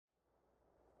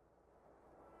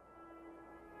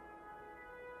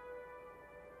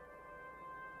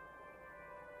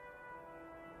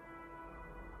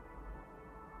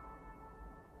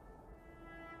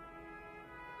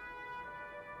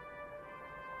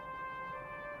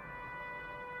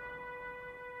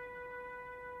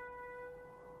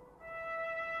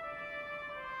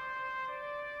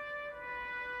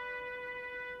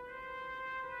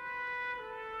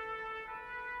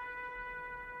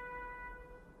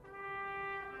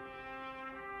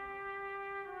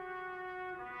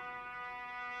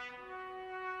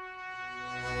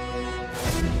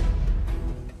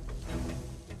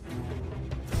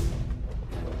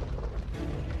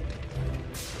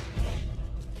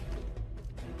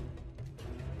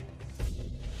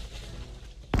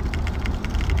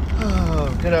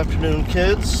Good afternoon,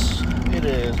 kids. It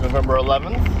is November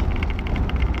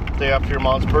 11th, day after your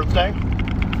mom's birthday.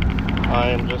 I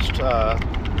am just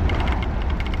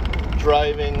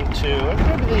driving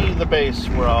to the base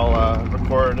where I'll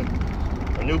record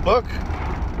a new book,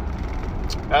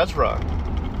 Ezra.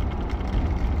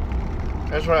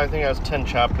 Ezra, I think, has 10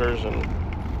 chapters, and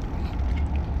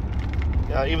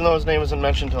even though his name isn't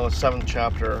mentioned until the 7th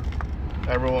chapter,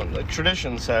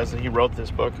 tradition says that he wrote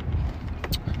this book.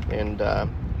 And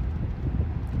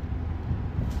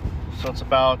so it's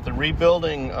about the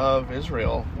rebuilding of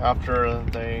Israel after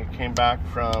they came back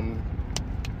from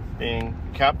being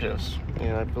captives in,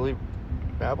 I believe,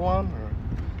 Babylon?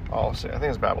 I think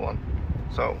it's Babylon.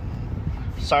 So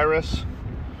Cyrus,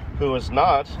 who was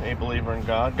not a believer in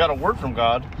God, got a word from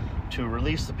God to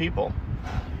release the people.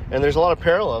 And there's a lot of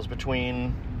parallels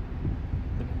between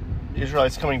the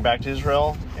Israelites coming back to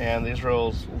Israel and the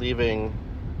Israels leaving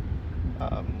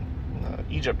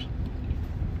Egypt.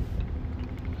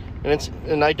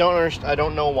 And I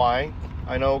don't know why.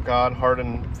 I know God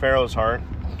hardened Pharaoh's heart,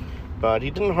 but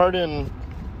he didn't harden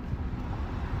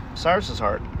Cyrus's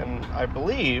heart. And I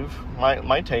believe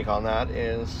my take on that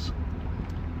is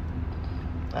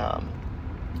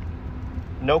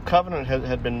no covenant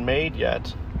had been made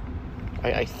yet,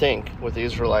 I think, with the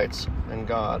Israelites and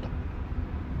God.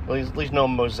 At least no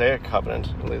Mosaic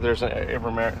covenant. There's an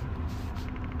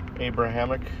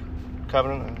Abrahamic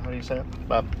covenant. How do you say it?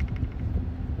 But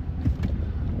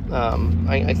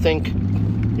I think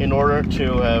in order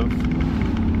to have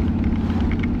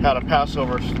had a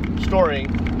Passover story,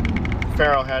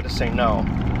 Pharaoh had to say no.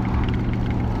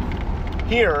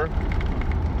 Here,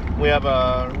 we have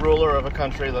a ruler of a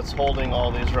country that's holding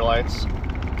all the Israelites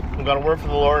who got a word from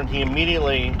the Lord, and he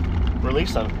immediately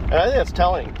released them. And I think that's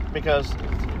telling, because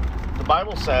the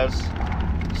Bible says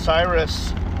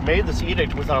Cyrus made this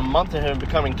edict within a month of him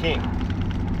becoming king.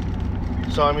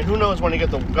 So, I mean, who knows when he got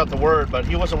the word, but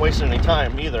he wasn't wasting any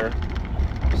time either.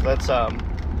 So that's a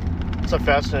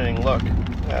fascinating look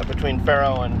between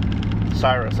Pharaoh and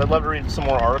Cyrus. I'd love to read some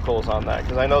more articles on that,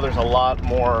 because I know there's a lot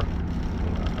more,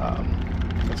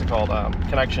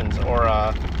 connections, or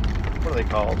what are they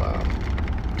called?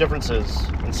 Differences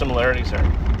and similarities here.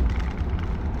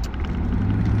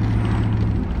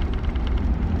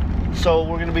 So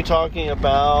we're going to be talking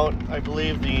about, I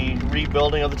believe, the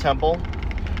rebuilding of the temple.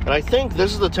 And I think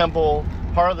this is the temple,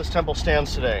 part of this temple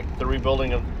stands today, the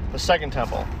rebuilding of the second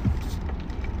temple.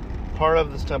 Part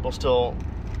of this temple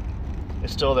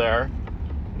is still there.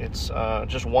 It's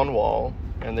just one wall,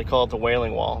 and they call it the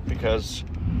Wailing Wall, because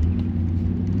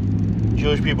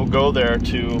Jewish people go there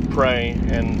to pray,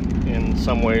 and in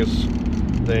some ways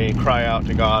they cry out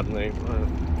to God, and they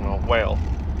wail.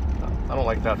 I don't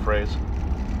like that phrase.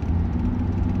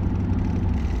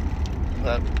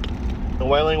 The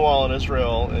Wailing Wall in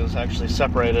Israel is actually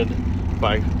separated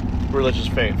by religious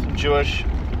faith, Jewish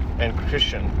and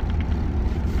Christian.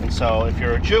 And so if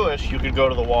you're Jewish, you could go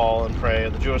to the wall and pray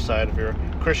at the Jewish side. If you're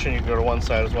Christian, you can go to one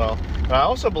side as well. And I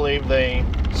also believe they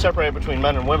separate between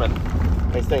men and women.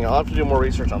 I think I'll have to do more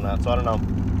research on that, so I don't know.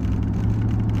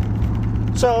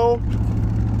 So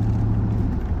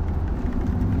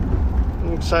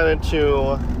I'm excited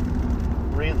to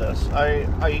read this.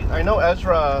 I know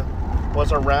Ezra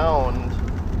was around,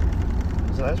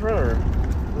 is it Ezra, or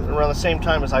around the same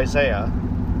time as Isaiah?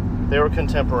 They were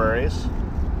contemporaries,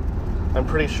 I'm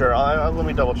pretty sure. Let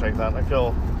me double check that. I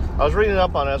was reading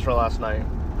up on Ezra last night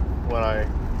when I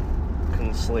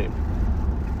couldn't sleep.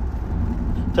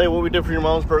 Tell you what we did for your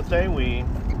mom's birthday. We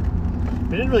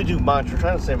didn't really do much. We're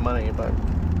trying to save money, but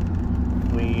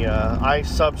I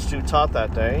substitute taught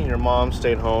that day. Your mom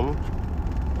stayed home.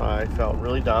 I felt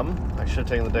really dumb. I should have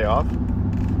taken the day off.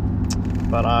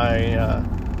 But I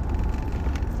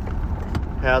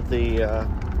had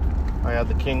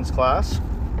the King's class.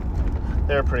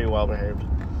 They were pretty well behaved.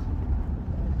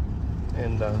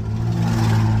 And it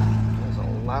was a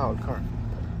loud car.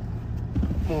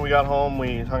 When we got home,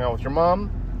 we hung out with your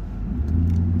mom.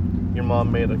 Your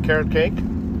mom made a carrot cake.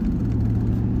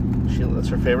 That's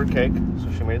her favorite cake,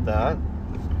 so she made that.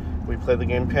 We played the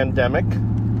game Pandemic.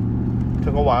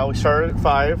 Took a while. We started at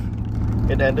 5.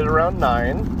 It ended around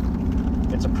 9.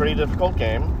 It's a pretty difficult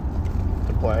game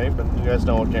to play, but you guys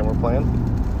know what game we're playing.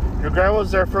 Your grandma was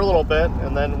there for a little bit,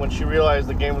 and then when she realized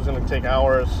the game was going to take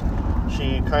hours,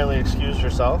 she kindly excused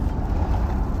herself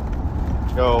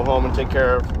to go home and take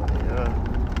care of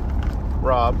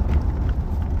Rob.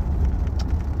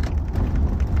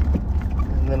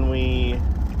 And then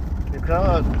your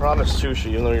grandma brought us sushi,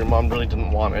 even though your mom really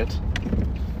didn't want it.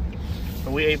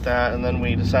 And we ate that, and then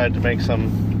we decided to make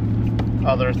some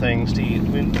other things to eat.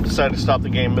 We decided to stop the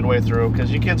game midway through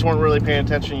because you kids weren't really paying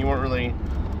attention. You weren't really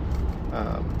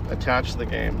attached to the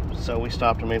game. So we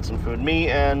stopped and made some food. Me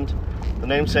and the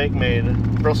namesake made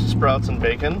Brussels sprouts and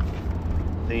bacon.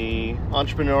 The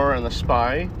entrepreneur and the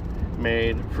spy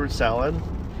made fruit salad.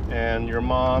 And your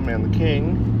mom and the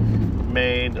king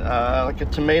made like a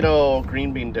tomato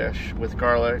green bean dish with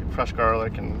garlic, fresh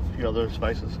garlic, and a few other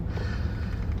spices.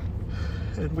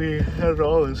 And we had it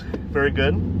all. It was very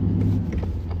good.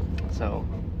 So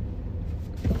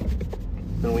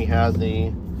then we had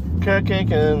the carrot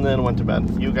cake and then went to bed.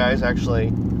 You guys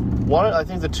actually, I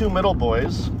think the two middle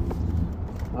boys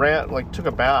took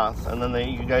a bath, and then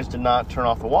you guys did not turn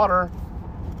off the water,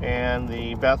 and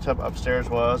the bathtub upstairs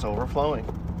was overflowing.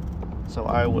 So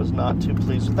I was not too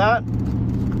pleased with that.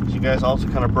 So you guys also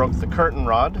kind of broke the curtain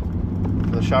rod,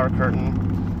 the shower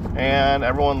curtain, and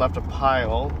everyone left a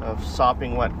pile of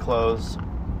sopping wet clothes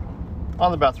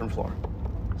on the bathroom floor.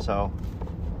 So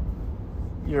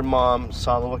your mom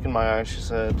saw the look in my eyes. She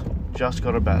said, just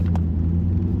go to bed.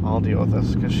 I'll deal with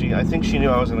this. Because I think she knew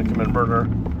I was going to commit murder.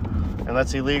 And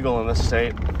that's illegal in this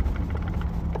state.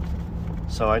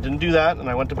 So I didn't do that, and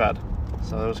I went to bed.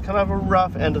 So it was kind of a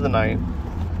rough end of the night.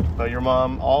 But your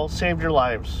mom all saved your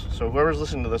lives. So whoever's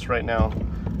listening to this right now,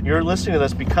 you're listening to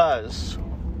this because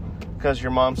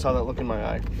your mom saw that look in my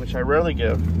eye, which I rarely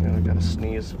give. I gotta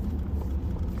sneeze.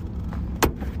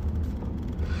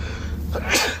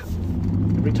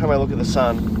 Every time I look at the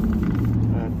sun,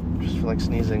 I just feel like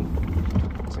sneezing.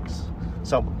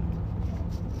 So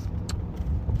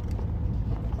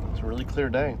it's a really clear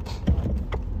day.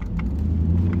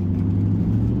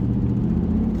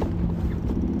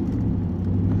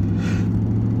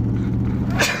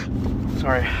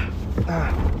 Sorry.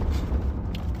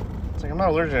 It's like I'm not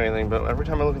allergic to anything, but every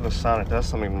time I look at the sun, it does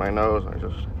something to my nose. I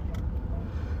just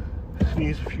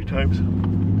sneeze a few times.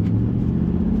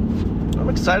 I'm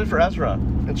excited for Ezra.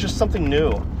 It's just something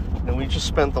new. And we just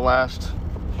spent the last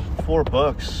 4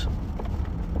 books.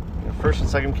 1st and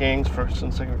 2nd Kings, 1st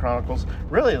and 2nd Chronicles.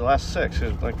 Really, the last 6.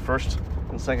 It was like 1st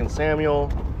and 2nd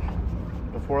Samuel.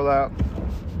 Before that.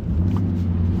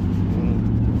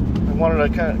 I wanted a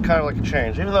kind of like a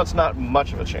change, even though it's not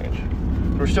much of a change.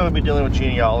 We're still going to be dealing with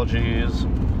genealogies,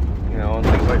 and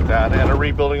things like that, and a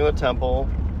rebuilding of the temple.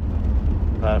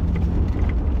 But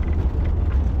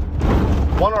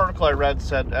one article I read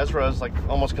said Ezra is like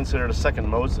almost considered a second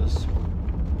Moses.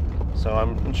 So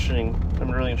I'm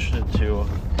really interested to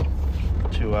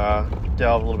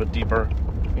delve a little bit deeper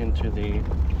into the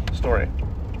story.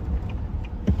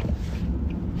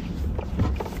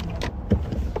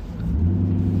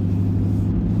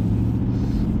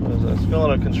 It's been a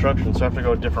lot of construction, so I have to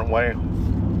go a different way.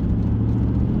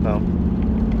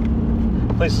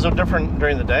 The place is so different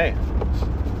during the day.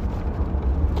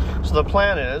 So the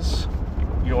plan is,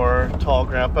 your tall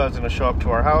grandpa is going to show up to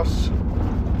our house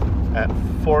at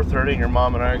 4:30. Your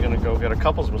mom and I are going to go get a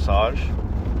couples massage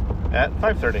at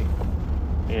 5:30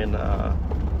 in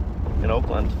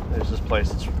Oakland. There's this place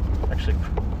that's actually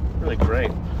really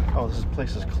great. Oh, this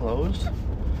place is closed?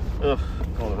 Ugh,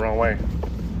 going the wrong way.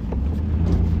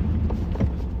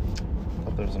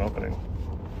 There's an opening.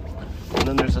 And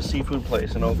then there's a seafood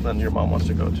place in Oakland your mom wants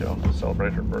to go to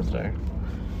celebrate her birthday.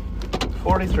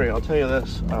 43, I'll tell you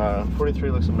this. 43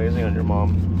 looks amazing on your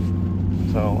mom.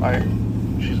 So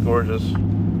she's gorgeous.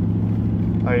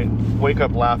 I wake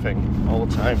up laughing all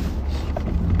the time.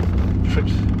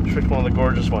 Tricked one of the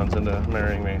gorgeous ones into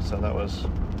marrying me, so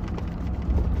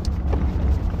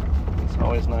it's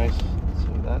always nice. Let's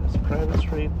see, that is private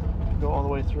street. Go all the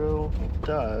way through. It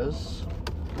does.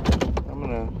 I'm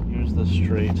gonna use this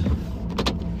street.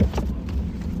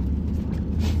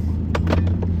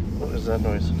 What is that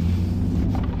noise?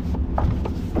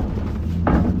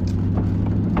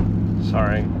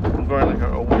 Sorry, I'm going like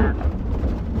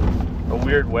a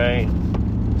weird way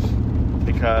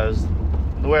because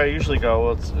the way I usually go,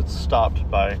 it's stopped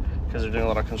because they're doing a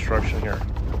lot of construction here.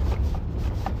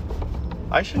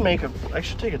 I should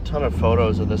take a ton of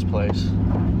photos of this place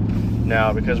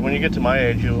now, because when you get to my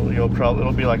age,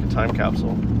 it'll be like a time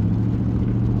capsule.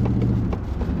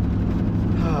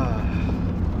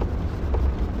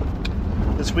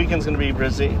 This weekend's gonna be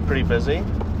pretty busy,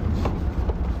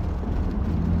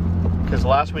 because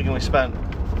last weekend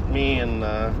me and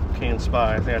King and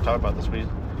Spy, I think I talked about this. We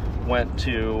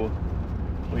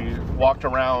walked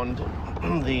around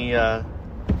the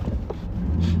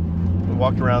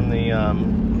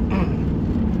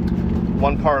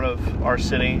one part of our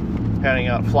city, handing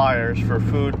out flyers for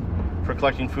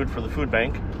collecting food for the food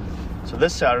bank. So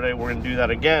this Saturday we're going to do that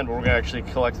again, but we're going to actually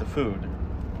collect the food.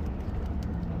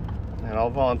 And I'll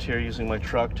volunteer using my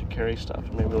truck to carry stuff.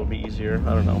 Maybe it'll be easier.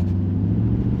 I don't know.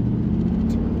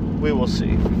 We will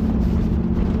see.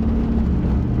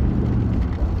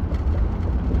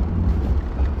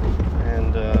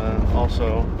 And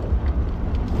also,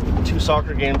 2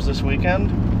 soccer games this weekend.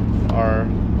 Our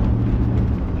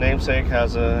namesake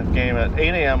has a game at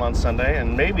 8 a.m. on Sunday,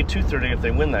 and maybe 2:30 if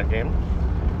they win that game.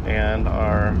 And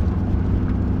our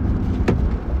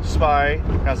spy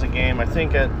has a game, I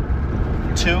think, at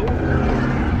 2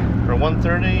 or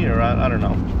 1:30, or I don't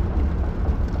know.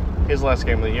 His last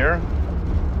game of the year.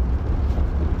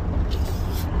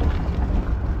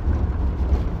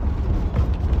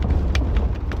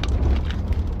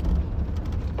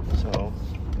 So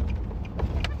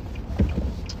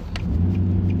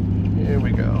here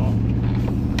we go.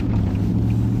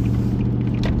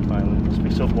 Finally, it must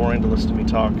be so boring to listen to me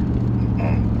talk.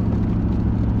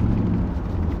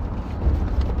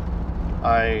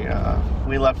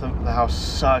 We left the house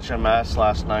such a mess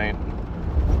last night,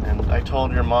 and I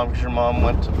told your mom, because your mom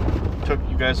took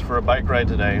you guys for a bike ride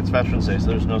today. It's Veterans Day, so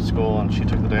there's no school, and she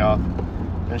took the day off.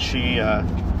 And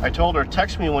I told her,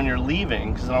 text me when you're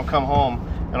leaving, because then I'll come home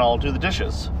and I'll do the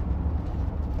dishes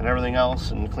and everything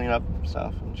else and clean up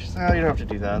stuff. And she said, you don't have to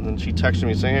do that. And then she texted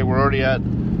me saying, hey, we're already at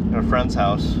a friend's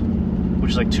house,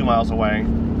 which is like 2 miles away.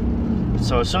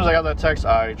 So as soon as I got that text,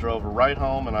 I drove right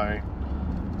home and I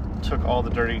took all the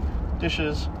dirty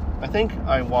dishes. I think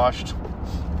I washed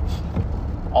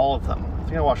all of them. I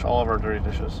think I washed all of our dirty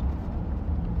dishes.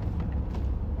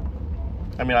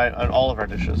 I mean, all of our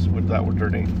dishes that were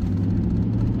dirty.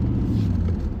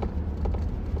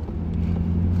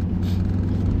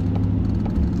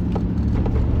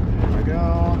 There we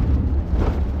go.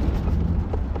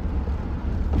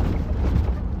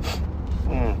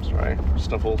 Sorry,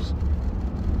 sniffles.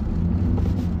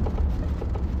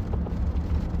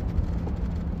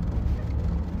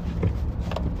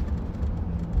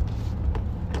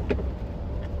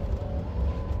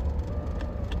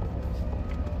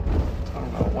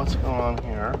 What's going on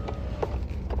here?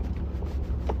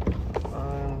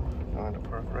 I'm going to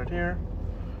park right here.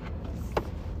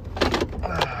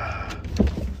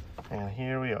 And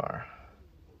here we are.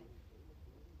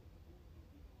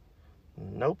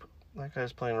 Nope. That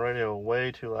guy's playing radio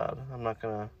way too loud. I am not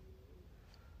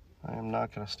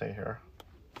gonna stay here.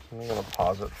 I'm gonna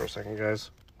pause it for a second, guys.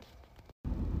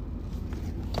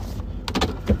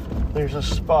 There's a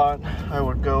spot I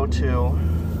would go to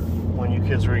when you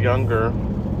kids were younger,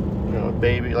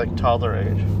 baby, like toddler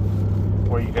age,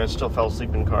 where you guys still fell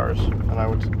asleep in cars, and I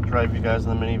would drive you guys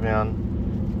in the minivan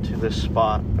to this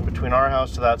spot. And between our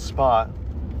house to that spot,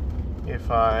 if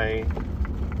I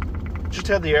just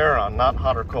had the air on, not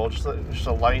hot or cold, just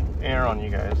a light air on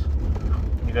you guys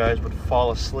would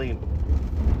fall asleep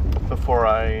before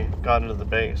I got into the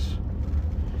base.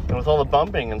 And with all the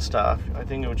bumping and stuff, I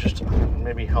think it would just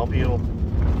maybe help you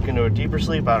get into a deeper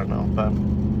sleep. I don't know, but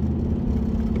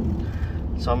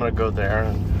so I'm gonna go there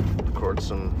and record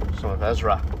some of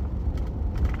Ezra.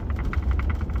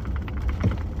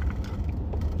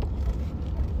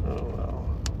 Oh well.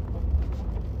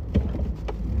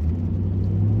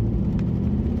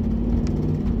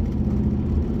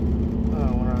 I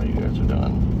wonder how you guys are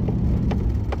doing.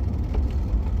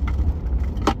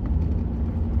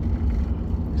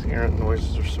 These errant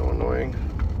noises are so annoying.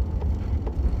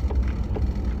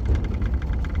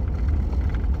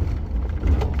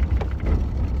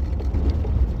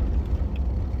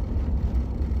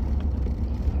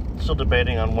 Still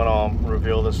debating on when I'll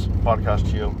reveal this podcast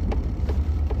to you.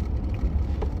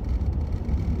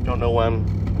 Don't know when.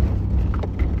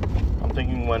 I'm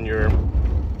thinking when maybe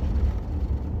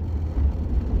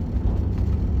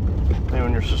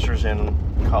when your sister's in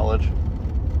college.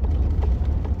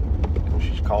 When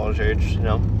she's college age, I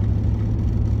don't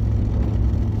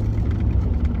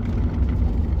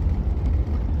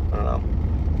know.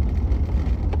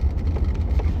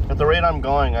 At the rate I'm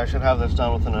going, I should have this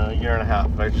done within a year and a half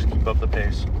if I just keep up the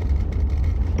pace.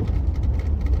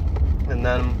 And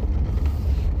then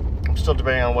I'm still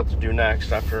debating on what to do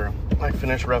next after I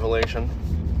finish Revelation.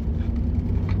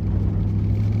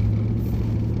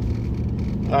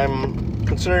 I'm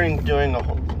considering doing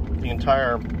the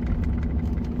entire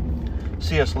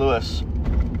C.S. Lewis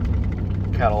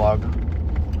catalog.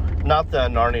 Not the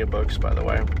Narnia books, by the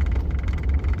way.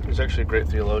 He's actually a great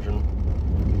theologian.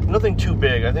 Nothing too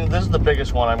big. I think this is the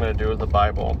biggest one I'm going to do with the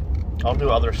Bible. I'll do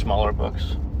other smaller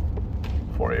books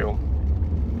for you.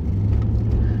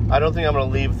 I don't think I'm going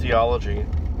to leave theology.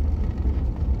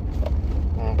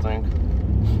 I don't think.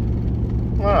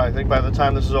 Well, I think by the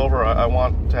time this is over, I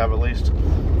want to have at least...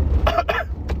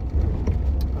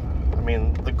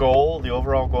 the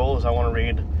overall goal is I want to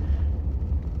read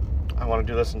I want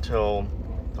to do this until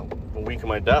the week of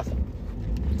my death.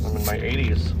 I'm in my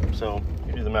 80s, so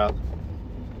you do the math.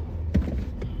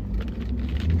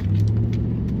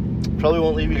 Probably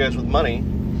won't leave you guys with money.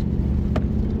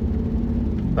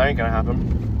 That ain't gonna happen.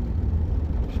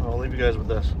 So I'll leave you guys with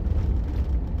this.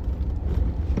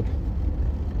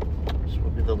 This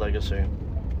will be the legacy.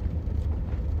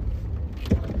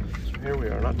 So here we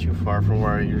are, not too far from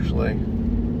where I usually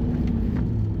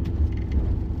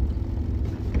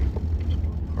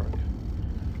park.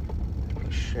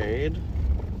 Shade.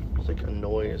 It's like a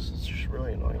noise. It's just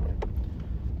really annoying me.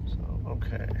 So,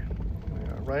 okay. We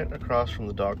are right across from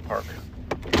the dog park,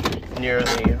 near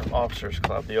the Officers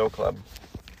Club, the O Club.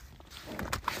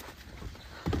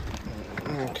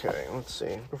 Okay, let's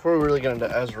see. Before we really get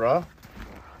into Ezra,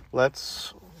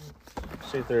 let's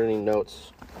see if there are any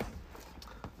notes.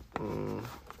 Some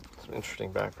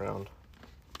interesting background.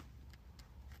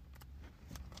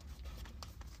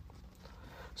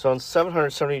 So in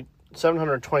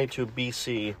 722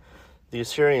 BC, the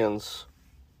Assyrians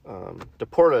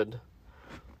deported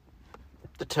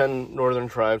the 10 northern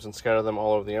tribes and scattered them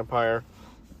all over the empire.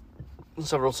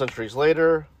 Several centuries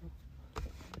later,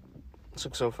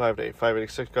 605 to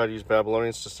 586, God used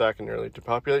Babylonians to sack and nearly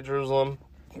depopulate Jerusalem.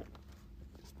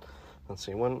 Let's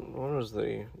see, when was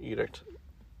the edict?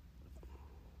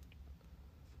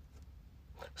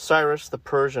 Cyrus the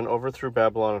Persian overthrew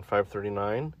Babylon in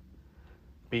 539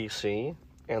 BC,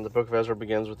 and the book of Ezra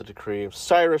begins with the decree of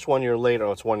Cyrus 1 year later.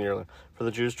 Oh, it's 1 year later, for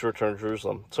the Jews to return to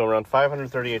Jerusalem. So around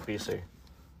 538 BC.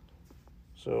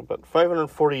 So about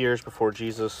 540 years before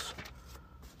Jesus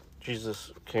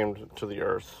came to the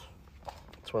earth.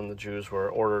 That's when the Jews were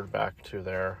ordered back to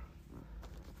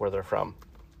where they're from.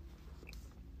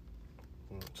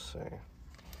 Let's see.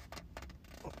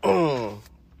 Before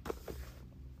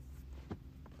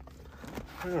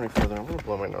I go any further, I'm going to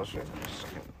blow my nose here. Just a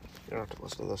second. You don't have to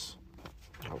listen to this.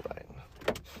 All right.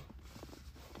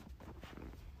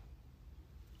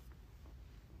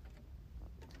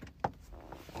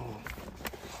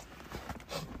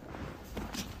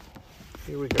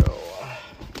 Here we go.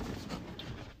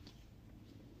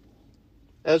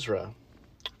 Ezra,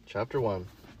 chapter 1.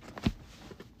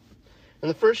 In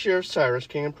the first year of Cyrus,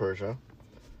 king of Persia,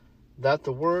 that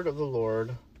the word of the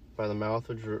Lord by the mouth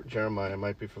of Jeremiah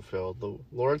might be fulfilled, the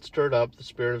Lord stirred up the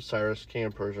spirit of Cyrus, king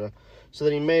of Persia, so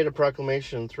that he made a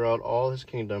proclamation throughout all his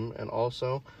kingdom, and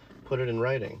also put it in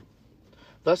writing.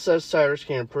 Thus says Cyrus,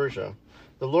 king of Persia,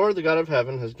 the Lord, the God of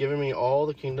heaven, has given me all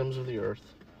the kingdoms of the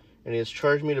earth, and he has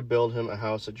charged me to build him a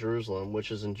house at Jerusalem,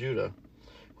 which is in Judah.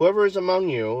 Whoever is among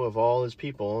you of all his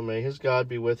people, may his God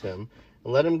be with him,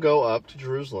 and let him go up to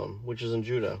Jerusalem, which is in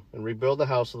Judah, and rebuild the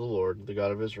house of the Lord, the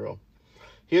God of Israel.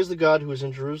 He is the God who is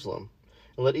in Jerusalem.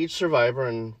 And let each survivor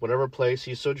in whatever place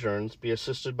he sojourns be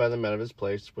assisted by the men of his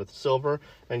place with silver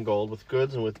and gold, with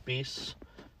goods and with beasts,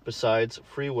 besides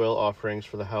free will offerings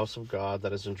for the house of God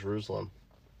that is in Jerusalem.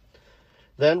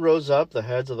 Then rose up the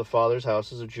heads of the fathers'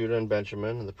 houses of Judah and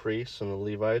Benjamin, and the priests and the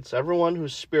Levites, everyone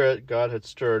whose spirit God had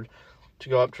stirred to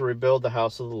go up to rebuild the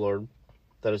house of the Lord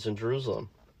that is in Jerusalem.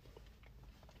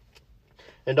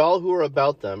 And all who were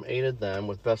about them aided them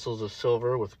with vessels of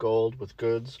silver, with gold, with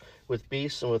goods, with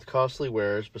beasts, and with costly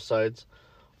wares, besides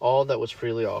all that was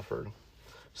freely offered.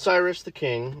 Cyrus the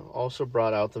king also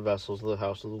brought out the vessels of the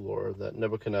house of the Lord that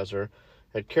Nebuchadnezzar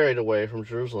had carried away from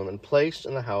Jerusalem and placed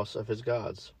in the house of his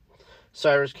gods.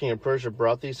 Cyrus king of Persia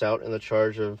brought these out in the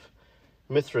charge of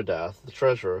Mithridath, the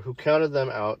treasurer, who counted them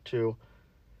out to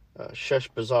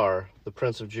Sheshbazzar, the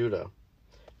prince of Judah.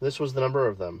 This was the number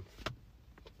of them: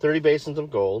 30 basins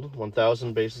of gold,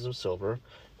 1,000 basins of silver,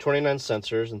 29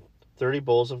 censers, and 30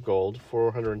 bowls of gold,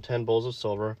 410 bowls of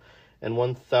silver, and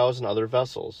 1,000 other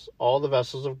vessels. All the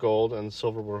vessels of gold and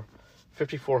silver were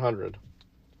 5,400.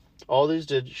 All these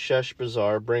did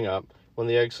Sheshbazzar bring up when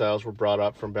the exiles were brought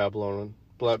up from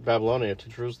Babylonia to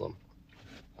Jerusalem.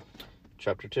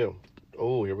 Chapter 2.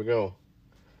 Oh, here we go.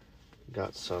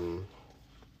 Got some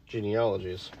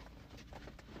genealogies.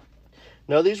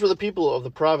 Now these were the people of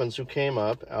the province who came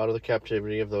up out of the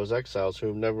captivity of those exiles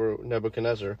whom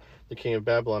Nebuchadnezzar, the king of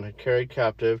Babylon, had carried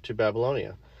captive to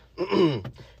Babylonia.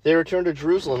 They returned to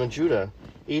Jerusalem and Judah,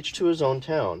 each to his own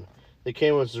town. They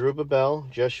came with Zerubbabel,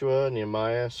 Jeshua,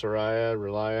 Nehemiah, Sariah,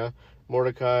 Reliah,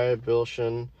 Mordecai,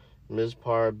 Bilshan,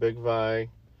 Mizpar, Bigvai,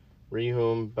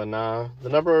 Rehum, Banah. The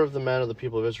number of the men of the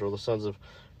people of Israel, the sons of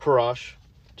Parash,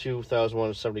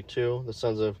 2,172. The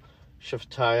sons of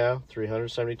Shephatiah,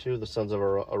 372. The sons of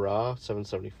Arah,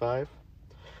 775.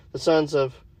 The sons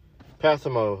of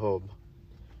Pathamohab,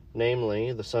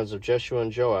 namely the sons of Jeshua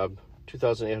and Joab,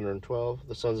 2,812.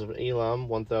 The sons of Elam,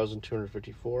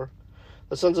 1,254.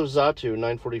 The sons of Zatu,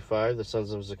 945. The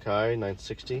sons of Zakai,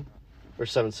 760.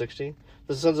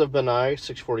 The sons of Benai,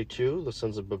 642. The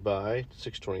sons of Babai,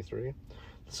 623.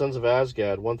 The sons of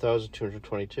Azgad,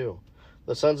 1,222.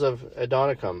 The sons of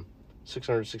Adonikam,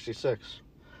 666.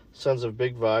 The sons of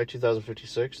Bigvai,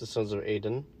 2,056. The sons of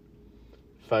Adin,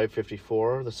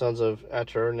 554. The sons of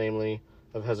Ater, namely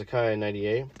of Hezekiah,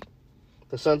 98.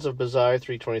 The sons of Bazai,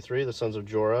 323. The sons of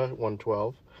Jorah,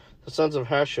 112. The sons of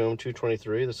Hashum,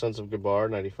 223. The sons of Gabar,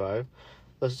 95.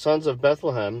 The sons of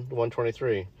Bethlehem,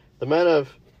 123. The men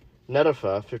of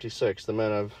Netopha, 56. The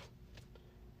men of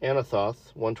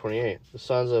Anathoth, 128. The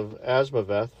sons of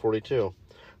Asmaveth, 42.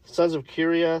 The sons of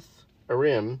Kiriath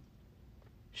Arim,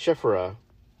 Shephirah,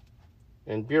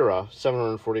 and Bera,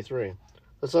 743.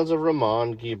 The sons of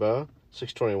Ramon, Geba,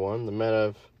 621. The men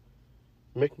of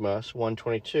Michmas,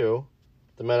 122.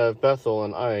 The men of Bethel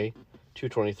and Ai,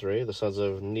 223. The sons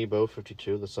of Nebo,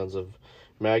 52. The sons of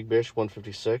Magbish,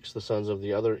 156. The sons of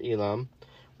the other Elam,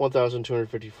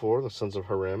 1,254. The sons of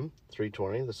Harim,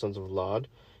 320. The sons of Lod,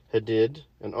 Hadid,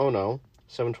 and Ono,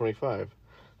 725.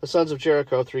 The sons of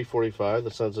Jericho, 345.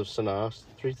 The sons of Sanah,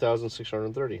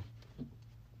 3,630.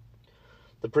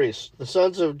 The priests. The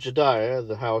sons of Jediah,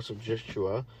 the house of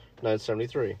Jeshua,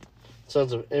 973. The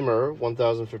sons of Immer,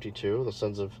 1,052. The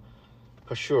sons of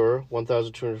Pashur,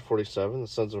 1,247. The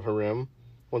sons of Harim,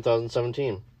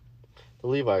 1,017. The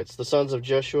Levites. The sons of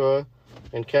Jeshua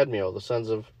and Kadmiel. The sons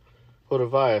of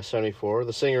Hodaviah, 74.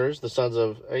 The singers. The sons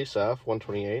of Asaph,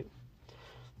 128.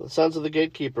 The sons of the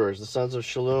gatekeepers. The sons of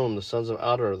Shalom. The sons of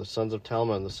Adar. The sons of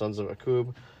Talmon. The sons of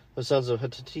Akub. The sons of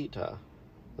Hattatita.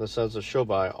 The sons of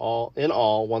Shobai, in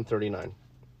all 139.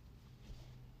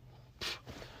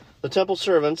 The temple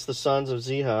servants, the sons of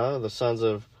Ziha, the sons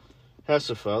of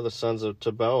Hasupha, the sons of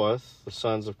Tabaoth, the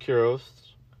sons of Kiros,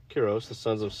 the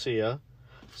sons of Sia,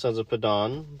 the sons of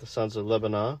Padan, the sons of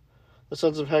Lebanah, the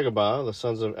sons of Hagabah, the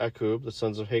sons of Akub, the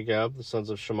sons of Hagab, the sons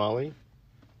of Shamali,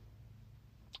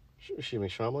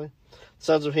 the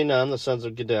sons of Hanan, the sons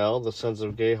of Gedel, the sons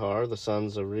of Gehar, the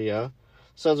sons of Riah,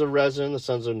 the sons of Rezin, the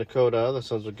sons of Nakoda, the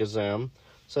sons of Gazam,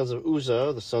 the sons of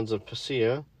Uzzah, the sons of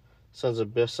Paseah, the sons of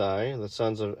Besai, the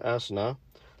sons of Asna,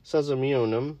 the sons of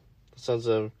Meonim, the sons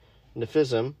of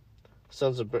Nephizim, the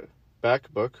sons of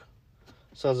Bakbuk,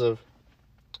 the sons of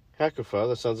Hakupha,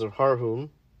 the sons of Harhum,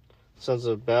 the sons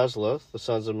of Basluth, the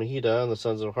sons of Mahida, and the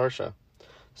sons of Harsha,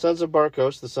 the sons of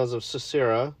Barkos, the sons of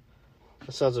Sisera,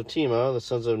 the sons of Tema, the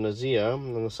sons of Naziah,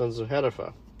 and the sons of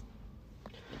Hadaphah.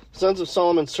 The sons of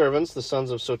Solomon's servants, the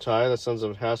sons of Sotai, the sons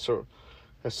of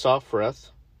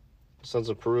Hassophreth, the sons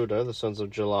of Peruda, the sons of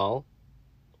Jala,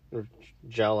 the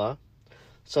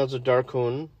sons of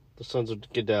Darkun, the sons of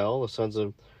Gedel, the sons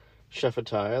of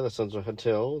Shephatiah, the sons of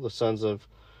Hatil, the sons of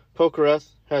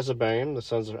Pokereth Hazabaim, the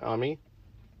sons of Ami.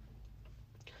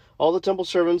 All the temple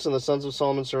servants and the sons of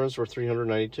Solomon's servants were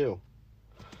 392.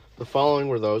 The following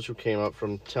were those who came up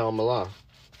from Tel Melah: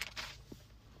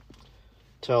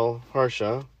 Tel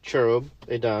Harsha, Cherub,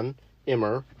 Edan,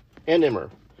 Immer,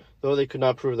 though they could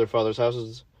not prove their fathers'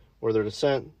 houses or their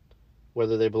descent,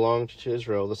 whether they belonged to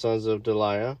Israel. The sons of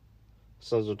Deliah, the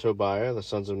sons of Tobiah, the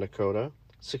sons of Nakoda,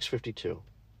 652.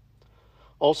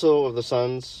 Also of the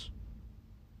sons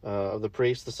of the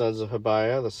priests, the sons of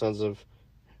Habiah, the sons of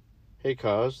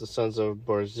Hakaz, the sons of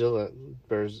Barzillai,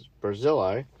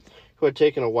 who had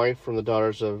taken a wife from the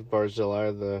daughters of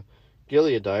Barzillai the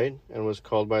Gileadite, and was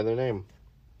called by their name.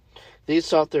 These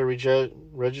sought their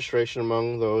registration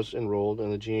among those enrolled in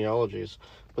the genealogies,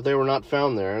 but they were not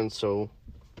found there, and so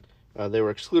they were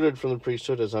excluded from the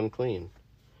priesthood as unclean.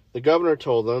 The governor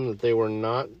told them that they were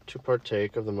not to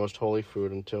partake of the most holy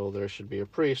food until there should be a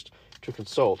priest to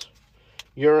consult.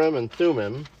 Urim and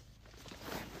Thummim,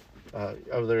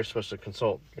 they're supposed to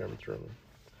consult Urim and Thummim.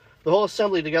 The whole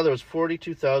assembly together was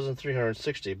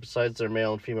 42,360, besides their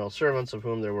male and female servants, of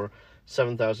whom there were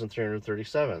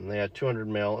 7,337. They had 200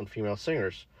 male and female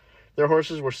singers. Their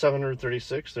horses were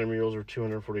 736, their mules were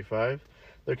 245,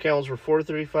 their camels were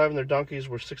 435, and their donkeys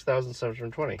were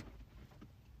 6,720.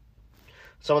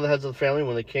 Some of the heads of the family,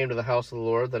 when they came to the house of the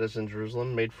Lord that is in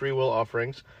Jerusalem, made freewill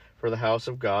offerings for the house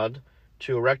of God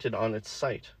to erect it on its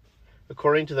site.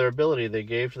 According to their ability, they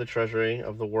gave to the treasury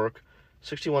of the work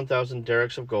 61,000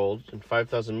 derricks of gold, and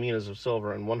 5,000 minas of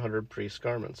silver, and 100 priests'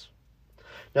 garments.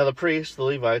 Now the priests, the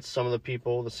Levites, some of the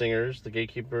people, the singers, the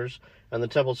gatekeepers, and the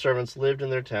temple servants lived in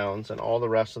their towns, and all the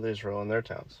rest of Israel in their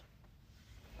towns.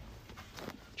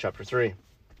 Chapter 3.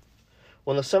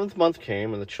 When the 7th month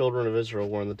came, and the children of Israel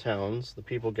were in the towns, the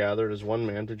people gathered as one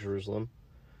man to Jerusalem.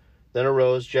 Then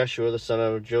arose Jeshua the son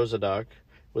of Jozadak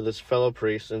with his fellow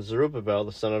priests, and Zerubbabel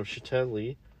the son of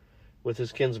Shealtiel with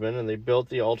his kinsmen, and they built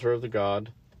the altar of the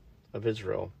God of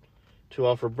Israel, to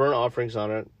offer burnt offerings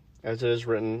on it, as it is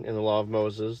written in the law of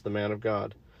Moses, the man of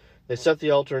God. They set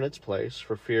the altar in its place,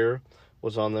 for fear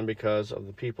was on them because of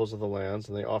the peoples of the lands,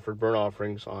 and they offered burnt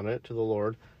offerings on it to the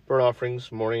Lord, burnt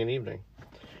offerings morning and evening.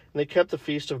 And they kept the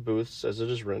Feast of Booths, as it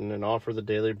is written, and offered the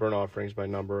daily burnt offerings by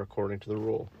number according to the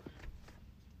rule,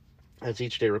 as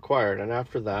each day required. And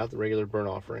after that, the regular burnt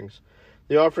offerings,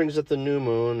 the offerings at the new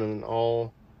moon,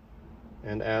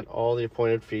 and at all the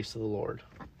appointed feasts of the Lord,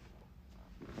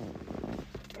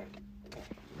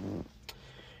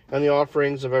 and the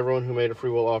offerings of everyone who made a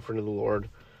freewill offering to the Lord.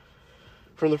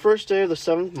 From the first day of the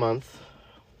 7th month,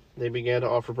 they began to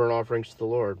offer burnt offerings to the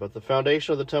Lord, but the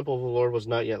foundation of the temple of the Lord was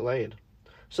not yet laid.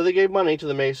 So they gave money to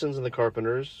the masons and the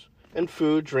carpenters, and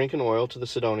food, drink, and oil to the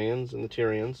Sidonians and the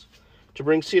Tyrians, to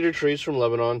bring cedar trees from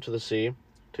Lebanon to the sea,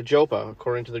 to Joppa,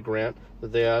 according to the grant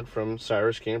that they had from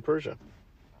Cyrus, king of Persia.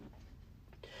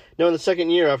 Now in the 2nd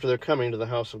year after their coming to the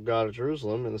house of God at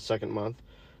Jerusalem, in the 2nd month,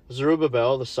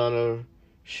 Zerubbabel, the son of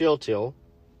Shealtiel,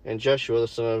 and Jeshua, the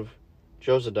son of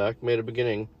Jozadak, made a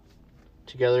beginning,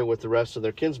 together with the rest of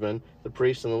their kinsmen, the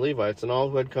priests and the Levites, and all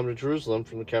who had come to Jerusalem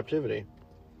from the captivity.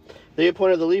 They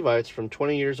appointed the Levites from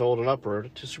 20 years old and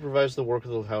upward to supervise the work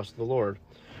of the house of the Lord.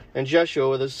 And Jeshua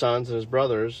with his sons and his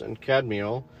brothers, and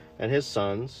Kadmiel and his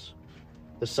sons,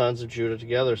 the sons of Judah,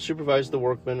 together supervised the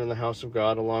workmen in the house of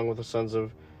God, along with the sons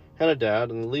of Henadad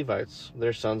and the Levites,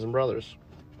 their sons and brothers.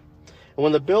 And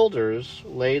when the builders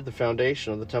laid the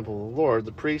foundation of the temple of the Lord,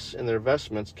 the priests in their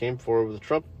vestments came forward with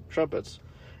trumpets,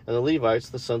 and the Levites,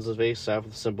 the sons of Asaph,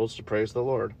 with cymbals to praise the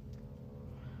Lord,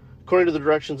 according to the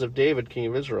directions of David, king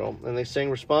of Israel. And they sang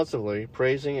responsively,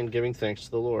 praising and giving thanks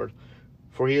to the Lord.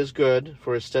 For he is good,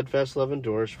 for his steadfast love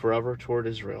endures forever toward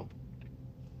Israel.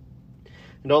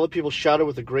 And all the people shouted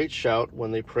with a great shout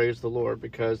when they praised the Lord,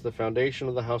 because the foundation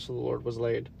of the house of the Lord was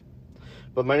laid.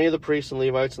 But many of the priests and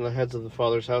Levites and the heads of the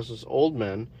fathers' houses, old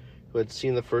men who had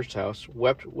seen the first house,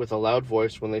 wept with a loud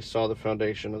voice when they saw the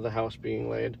foundation of the house being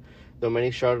laid, though many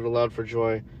shouted aloud for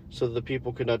joy, so that the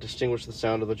people could not distinguish the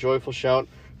sound of the joyful shout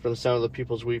from the sound of the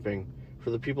people's weeping.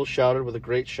 For the people shouted with a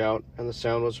great shout, and the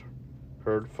sound was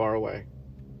heard far away.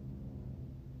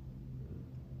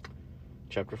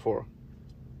 Chapter 4.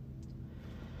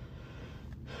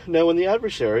 Now when the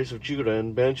adversaries of Judah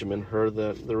and Benjamin heard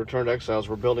that the returned exiles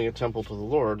were building a temple to the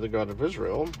Lord, the God of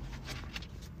Israel,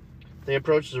 they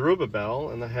approached Zerubbabel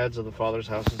and the heads of the fathers'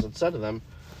 houses and said to them,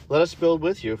 Let us build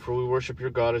with you, for we worship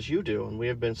your God as you do, and we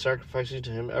have been sacrificing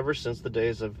to him ever since the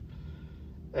days of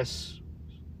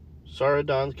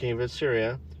Esarhaddon, king of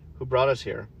Assyria, who brought us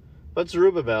here. But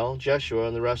Zerubbabel, Jeshua,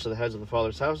 and the rest of the heads of the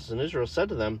fathers' houses in Israel said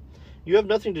to them, You have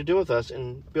nothing to do with us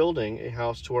in building a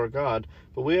house to our God,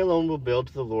 but we alone will build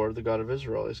to the Lord, the God of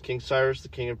Israel, as King Cyrus, the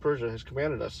king of Persia, has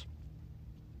commanded us.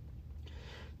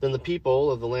 Then the people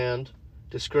of the land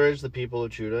discouraged the people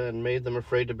of Judah and made them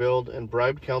afraid to build, and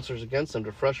bribed counselors against them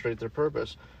to frustrate their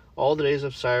purpose, all the days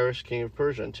of Cyrus, king of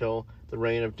Persia, until the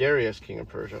reign of Darius, king of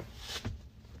Persia.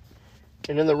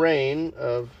 And in the reign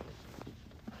of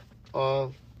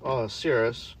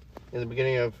Ahasuerus, in the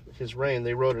beginning of his reign,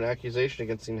 they wrote an accusation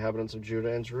against the inhabitants of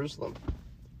Judah and Jerusalem.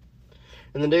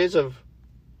 In the days of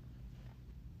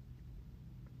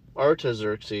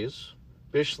Artaxerxes,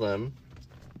 Bishlam,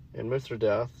 and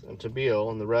Mithridath, and Tabeel,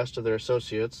 and the rest of their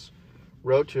associates,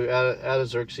 wrote to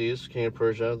Artaxerxes, king of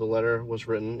Persia. The letter was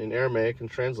written in Aramaic and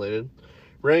translated.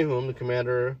 Rehum, the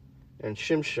commander, and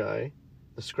Shimshai,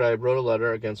 the scribe, wrote a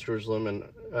letter against Jerusalem and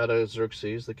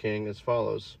Artaxerxes, the king, as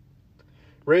follows.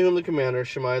 Rehum the commander,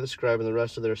 Shimei the scribe, and the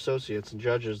rest of their associates and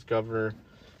judges,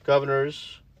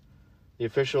 governors, the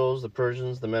officials, the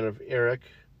Persians, the men of Erech,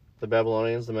 the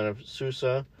Babylonians, the men of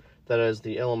Susa, that is,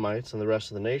 the Elamites, and the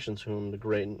rest of the nations whom the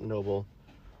great and noble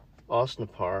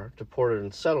Osnappar deported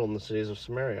and settled in the cities of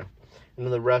Samaria, and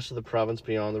in the rest of the province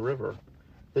beyond the river.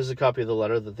 This is a copy of the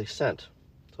letter that they sent.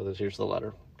 So here's the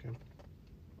letter. Okay.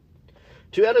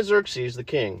 To Artaxerxes the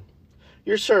king,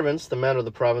 Your servants, the men of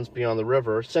the province beyond the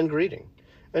river, send greeting.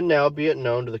 And now be it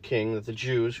known to the king that the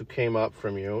Jews who came up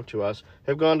from you to us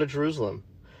have gone to Jerusalem.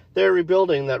 They are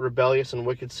rebuilding that rebellious and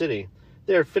wicked city.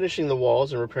 They are finishing the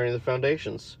walls and repairing the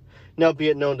foundations. Now be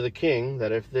it known to the king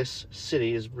that if this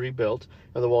city is rebuilt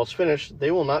and the walls finished,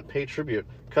 they will not pay tribute,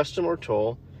 custom, or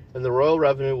toll, and the royal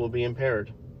revenue will be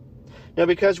impaired. Now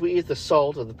because we eat the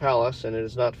salt of the palace, and it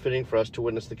is not fitting for us to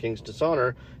witness the king's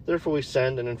dishonor, therefore we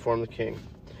send and inform the king,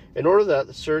 in order that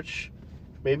the search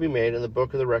may be made in the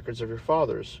book of the records of your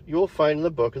fathers. You will find in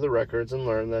the book of the records and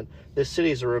learn that this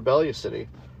city is a rebellious city,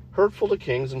 hurtful to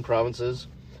kings and provinces,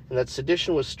 and that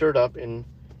sedition was stirred up in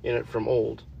it from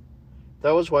old.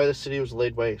 That was why the city was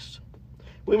laid waste.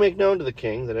 We make known to the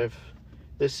king that if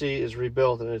this city is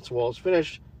rebuilt and its walls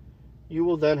finished, you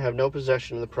will then have no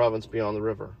possession in the province beyond the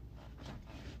river."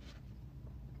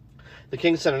 The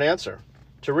king sent an answer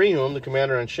to Rehum, the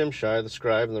commander, and Shimshai, the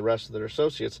scribe, and the rest of their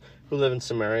associates who live in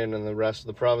Samaria and in the rest of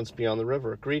the province beyond the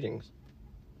river. Greetings.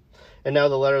 And now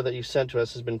the letter that you sent to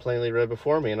us has been plainly read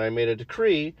before me, and I made a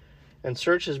decree, and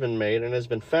search has been made, and it has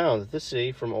been found that this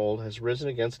city from old has risen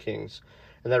against kings,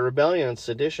 and that rebellion and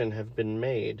sedition have been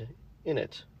made in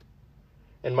it.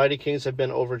 And mighty kings have been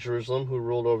over Jerusalem, who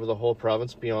ruled over the whole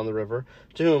province beyond the river,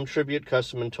 to whom tribute,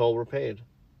 custom, and toll were paid.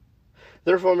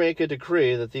 Therefore make a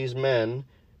decree that these men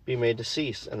be made to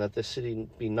cease, and that this city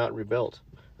be not rebuilt,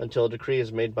 until a decree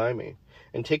is made by me.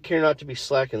 And take care not to be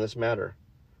slack in this matter.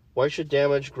 Why should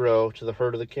damage grow to the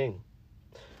hurt of the king?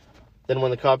 Then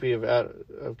when the copy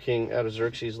of King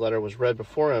Artaxerxes' letter was read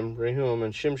before him, Rehum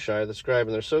and Shimshai, the scribe,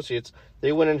 and their associates,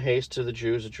 they went in haste to the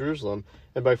Jews at Jerusalem,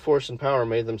 and by force and power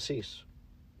made them cease.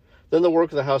 Then the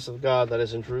work of the house of God that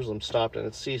is in Jerusalem stopped, and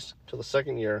it ceased till the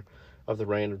 2nd year of the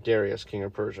reign of Darius, king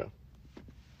of Persia.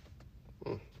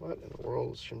 What in the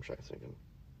world is Shimshai thinking?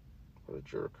 What a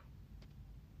jerk.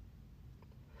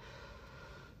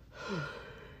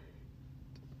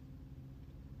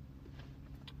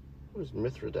 What is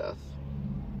Mithridath?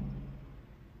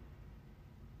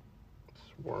 This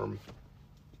worm.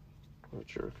 What a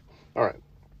jerk. All right.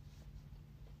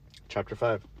 Chapter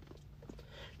 5.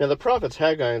 Now the prophets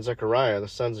Haggai and Zechariah, the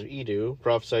sons of Iddo,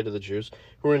 prophesied to the Jews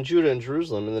who were in Judah and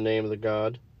Jerusalem in the name of the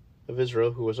God of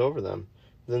Israel who was over them.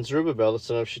 Then Zerubbabel, the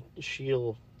son of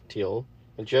Shealtiel,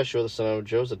 and Jeshua, the son of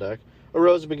Jozadak,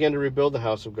 arose and began to rebuild the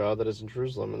house of God that is in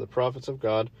Jerusalem, and the prophets of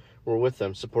God were with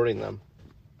them, supporting them.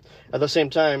 At the same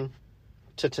time,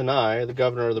 Tattenai, the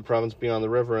governor of the province beyond the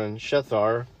river, and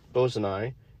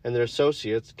Shethar-Bozenai, and their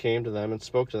associates came to them and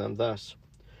spoke to them thus: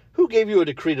 "Who gave you a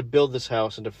decree to build this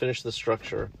house and to finish the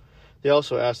structure?" They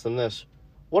also asked them this: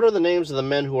 "What are the names of the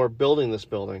men who are building this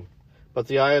building?" But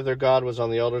the eye of their God was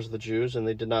on the elders of the Jews, and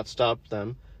they did not stop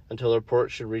them until a report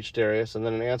should reach Darius, and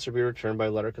then an answer be returned by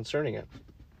letter concerning it.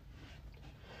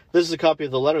 This is a copy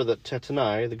of the letter that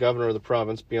Tattenai, the governor of the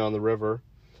province beyond the river,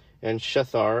 and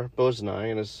Shethar-Bozenai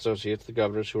and his associates, the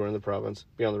governors who were in the province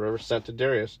beyond the river, sent to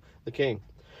Darius the king.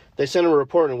 They sent him a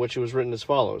report in which it was written as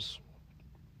follows: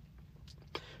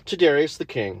 "To Darius the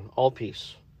king, all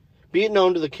peace. Be it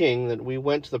known to the king that we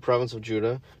went to the province of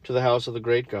Judah, to the house of the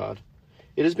great God.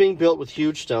 It is being built with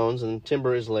huge stones, and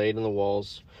timber is laid in the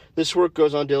walls. This work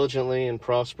goes on diligently and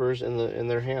prospers in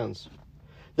their hands.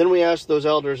 Then we asked those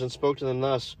elders and spoke to them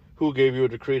thus: Who gave you a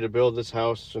decree to build this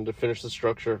house and to finish the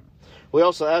structure? We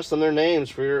also asked them their names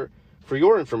for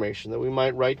your information, that we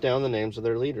might write down the names of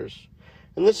their leaders.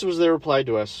 And this was their reply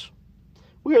to us: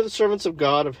 We are the servants of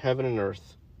God of heaven and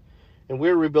earth, and we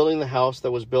are rebuilding the house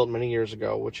that was built many years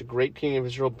ago, which a great king of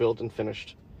Israel built and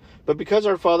finished. But because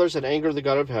our fathers had angered the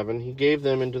God of heaven, he gave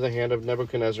them into the hand of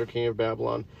Nebuchadnezzar, king of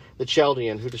Babylon, the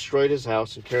Chaldean, who destroyed his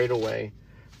house and carried away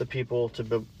the people to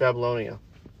Babylonia.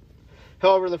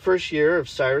 However, in the 1st year of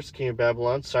Cyrus, king of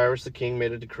Babylon, Cyrus the king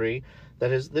made a decree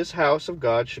that this house of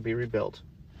God should be rebuilt.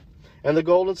 And the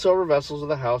gold and silver vessels of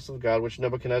the house of God, which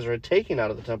Nebuchadnezzar had taken out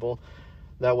of the temple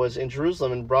that was in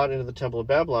Jerusalem and brought into the temple of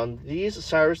Babylon, these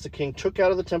Cyrus the king took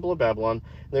out of the temple of Babylon,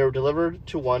 and they were delivered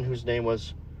to one whose name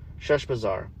was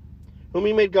Sheshbazzar, whom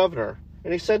he made governor.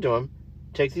 And he said to him,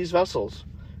 Take these vessels,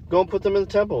 go and put them in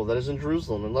the temple that is in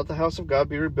Jerusalem, and let the house of God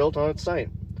be rebuilt on its site.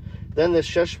 Then this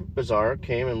Sheshbazzar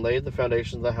came and laid the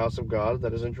foundation of the house of God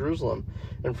that is in Jerusalem,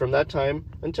 and from that time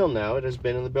until now it has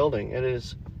been in the building, and it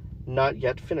is not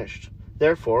yet finished.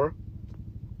 Therefore,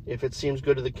 if it seems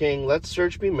good to the king, let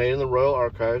search be made in the royal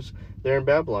archives there in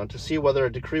Babylon, to see whether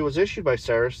a decree was issued by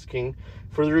Cyrus the king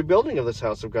for the rebuilding of this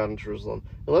house of God in Jerusalem,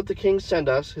 and let the king send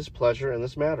us his pleasure in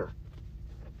this matter."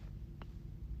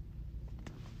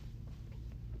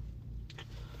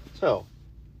 So,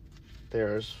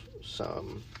 there's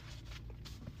some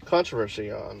controversy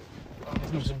on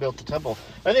who's built the temple.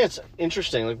 I think it's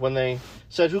interesting, like when they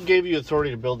said, "Who gave you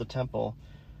authority to build the temple?"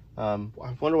 I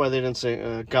wonder why they didn't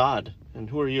say God, and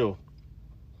who are you?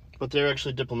 But they're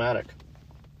actually diplomatic.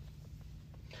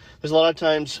 There's a lot of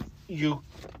times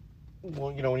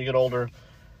when you get older,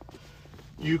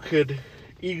 you could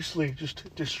easily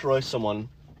just destroy someone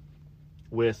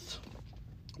with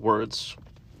words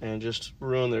and just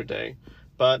ruin their day.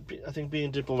 But I think being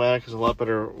diplomatic is a lot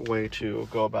better way to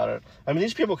go about it. I mean,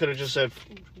 these people could have just said,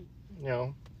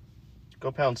 go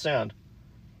pound sand.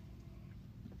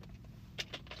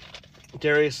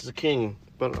 Darius is a king,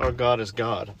 but our God is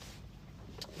God.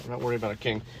 I'm not worried about a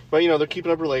king. But, they're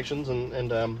keeping up relations, and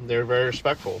they're very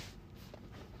respectful.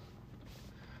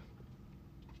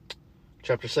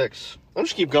 Chapter 6. I'll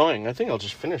just keep going. I think I'll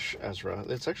just finish Ezra.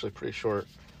 It's actually a pretty short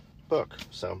book,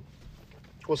 so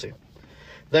we'll see.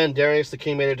 Then Darius the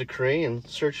king made a decree, and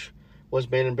search was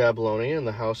made in Babylonia in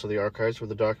the house of the archives where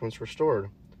the documents were stored.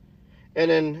 And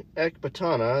in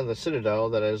Ecbatana, the citadel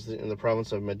that is in the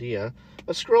province of Media,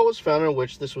 a scroll was found in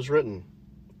which this was written.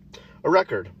 A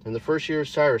record. In the first year of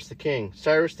Cyrus the king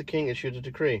issued a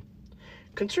decree.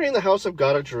 Concerning the house of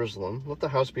God at Jerusalem, let the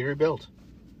house be rebuilt.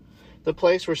 The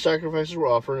place where sacrifices were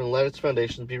offered, and let its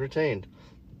foundations be retained.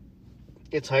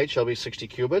 Its height shall be 60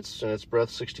 cubits, and its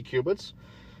breadth 60 cubits,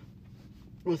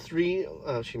 with three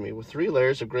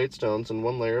layers of great stones and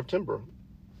 1 layer of timber.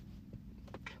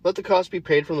 Let the cost be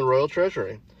paid from the royal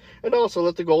treasury, and also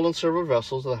let the gold and silver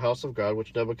vessels of the house of God,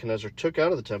 which Nebuchadnezzar took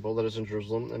out of the temple that is in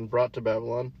Jerusalem and brought to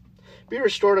Babylon, be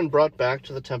restored and brought back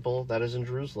to the temple that is in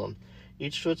Jerusalem,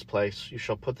 each to its place. You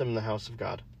shall put them in the house of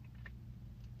God.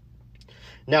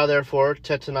 Now therefore,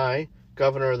 Tattenai,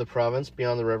 governor of the province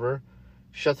beyond the river,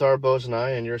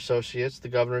 Shethar-boznai, and your associates, the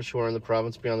governors who are in the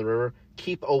province beyond the river,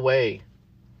 keep away.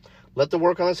 Let the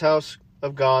work on this house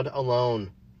of God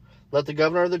alone. Let the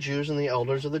governor of the Jews and the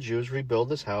elders of the Jews rebuild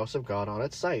this house of God on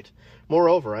its site.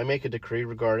 Moreover, I make a decree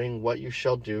regarding what you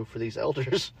shall do for these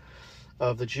elders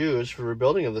of the Jews for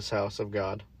rebuilding of this house of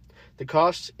God. The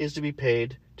cost is to be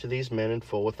paid to these men in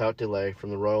full without delay from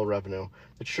the royal revenue,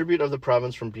 the tribute of the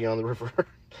province from beyond the river,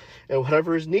 and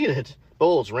whatever is needed,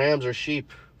 bulls, rams, or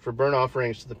sheep, for burnt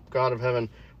offerings to the God of heaven,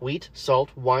 wheat,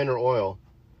 salt, wine, or oil,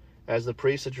 as the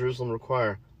priests at Jerusalem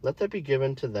require. Let that be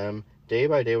given to them day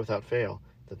by day without fail,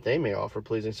 that they may offer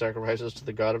pleasing sacrifices to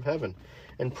the God of heaven,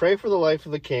 and pray for the life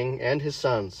of the king and his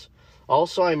sons.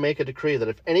 Also I make a decree that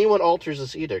if anyone alters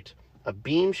this edict, a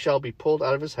beam shall be pulled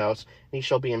out of his house, and he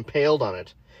shall be impaled on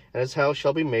it, and his house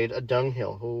shall be made a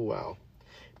dunghill. Oh, wow.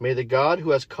 May the God who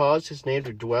has caused his name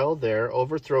to dwell there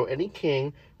overthrow any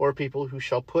king or people who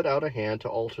shall put out a hand to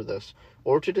alter this,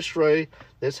 or to destroy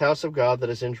this house of God that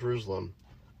is in Jerusalem.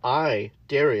 I,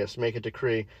 Darius, make a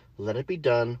decree. Let it be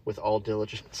done with all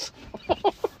diligence.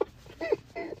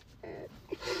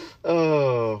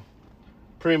 Oh,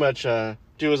 pretty much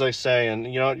do as I say,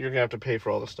 and you know what? You're gonna have to pay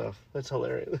for all the stuff. That's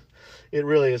hilarious. It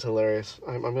really is hilarious.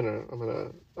 I'm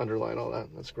gonna underline all that.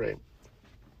 That's great.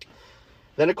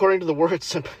 Then according to the words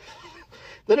sent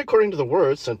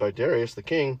by Darius the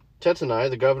king, Tattenai,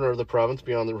 the governor of the province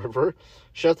beyond the river,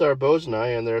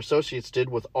 Shethar-boznai, and their associates did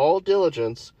with all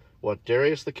diligence what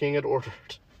Darius the king had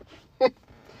ordered.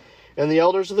 And the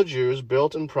elders of the Jews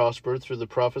built and prospered through the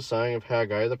prophesying of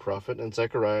Haggai the prophet and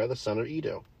Zechariah the son of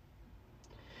Iddo.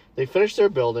 They finished their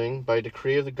building by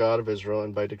decree of the God of Israel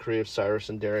and by decree of Cyrus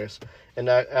and Darius and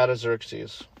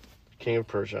Artaxerxes, king of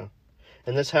Persia.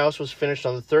 And this house was finished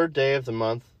on the 3rd day of the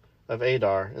month of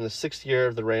Adar, in the 6th year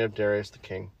of the reign of Darius the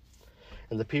king.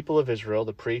 And the people of Israel,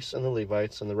 the priests and the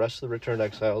Levites, and the rest of the returned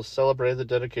exiles, celebrated the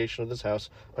dedication of this house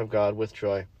of God with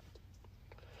joy.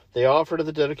 They offered at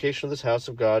the dedication of this house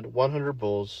of God 100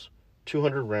 bulls,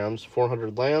 200 rams,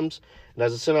 400 lambs, and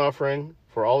as a sin offering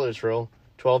for all Israel,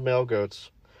 12 male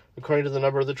goats, according to the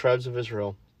number of the tribes of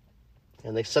Israel.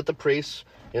 And they set the priests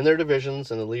in their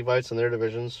divisions and the Levites in their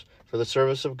divisions for the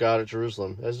service of God at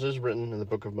Jerusalem, as it is written in the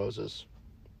book of Moses.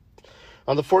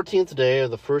 On the 14th day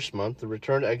of the 1st month, the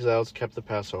returned exiles kept the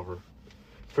Passover.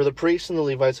 For the priests and the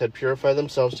Levites had purified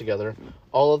themselves together,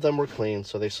 all of them were clean,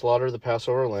 so they slaughtered the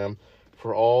Passover lamb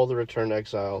for all the returned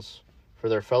exiles, for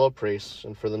their fellow priests,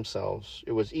 and for themselves.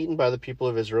 It was eaten by the people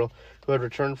of Israel who had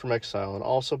returned from exile, and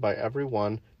also by every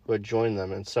one who had joined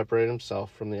them and separated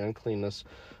himself from the uncleanness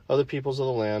of the peoples of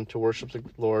the land to worship the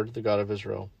Lord, the God of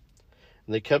Israel.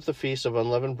 And they kept the feast of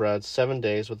unleavened bread 7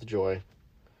 days with joy,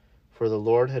 for the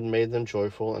Lord had made them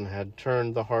joyful and had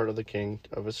turned the heart of the king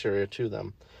of Assyria to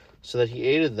them, so that he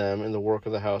aided them in the work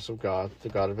of the house of God, the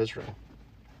God of Israel.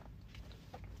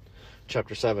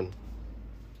 Chapter 7.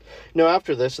 Now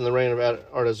after this, in the reign of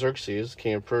Artaxerxes,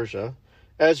 king of Persia,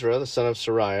 Ezra, the son of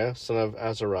Sariah, son of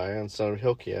Azariah, and son of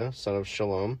Hilkiah, son of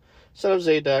Shalom, son of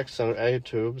Zadok, son of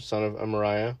Ahitub, son of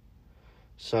Amariah,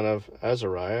 son of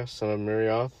Azariah, son of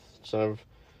Meraioth, son of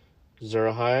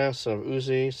Zerahiah, son of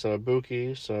Uzi, son of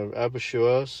Buki, son of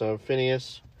Abishua, son of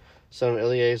Phinehas, son of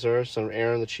Eleazar, son of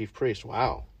Aaron, the chief priest.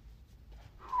 Wow.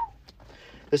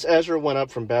 This Ezra went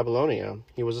up from Babylonia.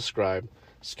 He was a scribe,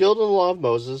 skilled in the law of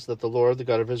Moses that the Lord, the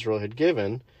God of Israel, had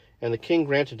given, and the king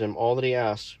granted him all that he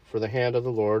asked, for the hand of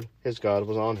the Lord his God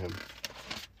was on him.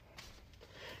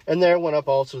 And there went up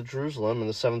also to Jerusalem in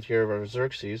the 7th year of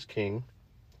Artaxerxes, king,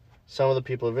 some of the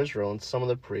people of Israel, and some of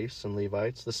the priests and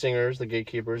Levites, the singers, the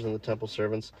gatekeepers, and the temple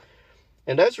servants.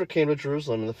 And Ezra came to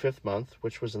Jerusalem in the 5th month,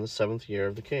 which was in the 7th year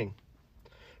of the king.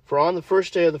 For on the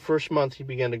 1st day of the 1st month he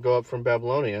began to go up from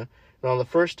Babylonia, And on the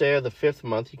first day of the 5th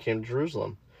month he came to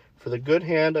Jerusalem, for the good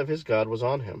hand of his God was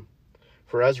on him.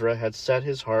 For Ezra had set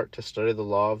his heart to study the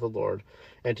law of the Lord,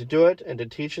 and to do it, and to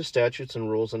teach his statutes and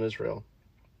rules in Israel.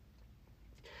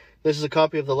 This is a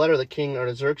copy of the letter that King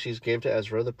Artaxerxes gave to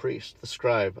Ezra the priest, the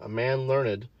scribe, a man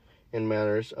learned in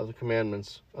matters of the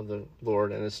commandments of the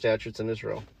Lord and his statutes in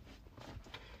Israel.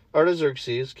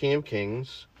 Artaxerxes, king of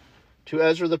kings, to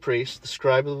Ezra the priest, the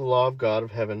scribe of the law of God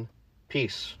of heaven,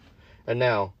 peace. And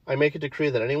now I make a decree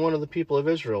that any one of the people of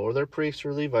Israel, or their priests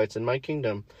or Levites in my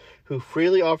kingdom, who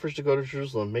freely offers to go to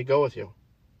Jerusalem, may go with you.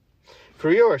 For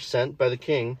you are sent by the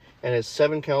king and his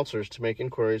 7 counselors to make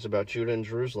inquiries about Judah and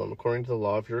Jerusalem, according to the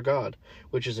law of your God,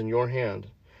 which is in your hand,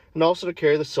 and also to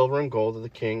carry the silver and gold that the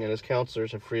king and his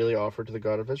counselors have freely offered to the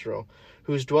God of Israel,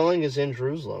 whose dwelling is in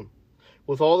Jerusalem,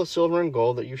 with all the silver and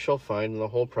gold that you shall find in the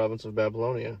whole province of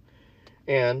Babylonia,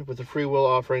 and with the free will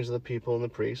offerings of the people and the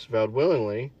priests, vowed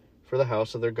willingly for the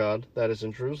house of their God that is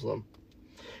in Jerusalem.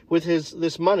 With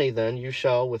this money, then, you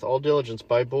shall with all diligence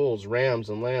buy bulls, rams,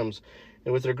 and lambs,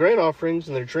 and with their grain offerings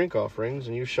and their drink offerings,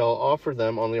 and you shall offer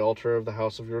them on the altar of the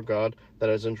house of your God that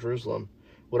is in Jerusalem.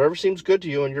 Whatever seems good to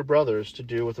you and your brothers to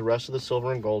do with the rest of the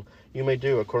silver and gold, you may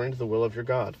do according to the will of your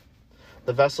God.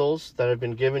 The vessels that have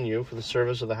been given you for the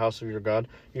service of the house of your God,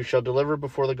 you shall deliver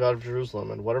before the God of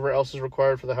Jerusalem, and whatever else is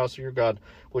required for the house of your God,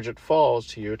 which it falls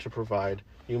to you to provide,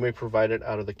 you may provide it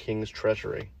out of the king's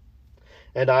treasury.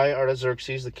 And I,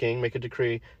 Artaxerxes the king, make a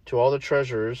decree to all the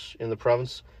treasurers in the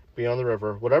province beyond the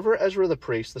river, whatever Ezra the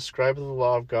priest, the scribe of the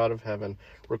law of God of heaven,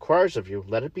 requires of you,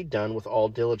 let it be done with all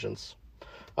diligence.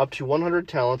 Up to 100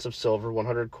 talents of silver,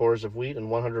 100 cores of wheat, and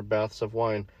 100 baths of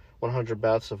wine, 100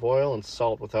 baths of oil, and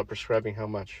salt, without prescribing how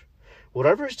much.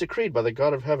 Whatever is decreed by the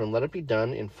God of heaven, let it be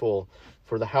done in full,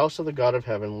 for the house of the God of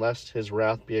heaven, lest his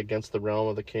wrath be against the realm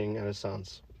of the king and his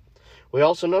sons. We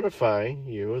also notify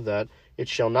you that it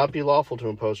shall not be lawful to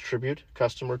impose tribute,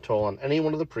 custom, or toll on any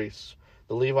one of the priests,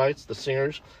 the Levites, the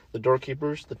singers, the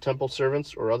doorkeepers, the temple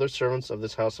servants, or other servants of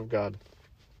this house of God.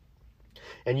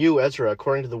 And you, Ezra,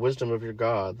 according to the wisdom of your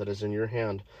God that is in your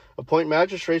hand, appoint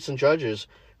magistrates and judges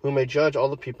who may judge all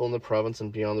the people in the province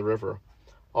and beyond the river,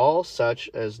 all such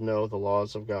as know the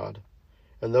laws of God.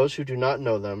 And those who do not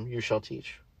know them you shall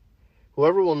teach.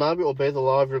 Whoever will not obey the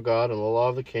law of your God and the law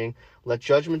of the king, let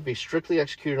judgment be strictly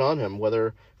executed on him,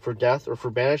 whether for death or for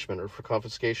banishment or for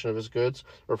confiscation of his goods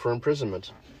or for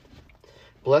imprisonment.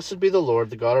 Blessed be the Lord,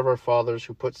 the God of our fathers,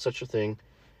 who put such a thing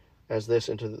as this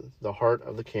into the heart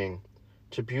of the king,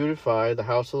 to beautify the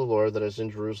house of the Lord that is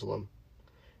in Jerusalem,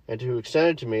 and who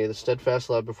extended to me the steadfast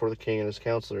love before the king and his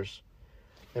counselors,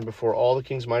 and before all the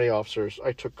king's mighty officers.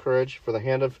 I took courage, for the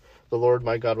hand of the Lord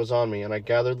my God was on me, and I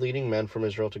gathered leading men from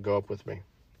Israel to go up with me.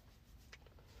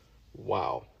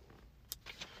 Wow.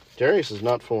 Darius is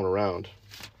not fooling around.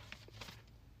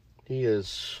 He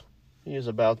is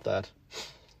about that.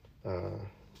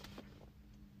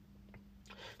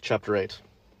 Chapter 8.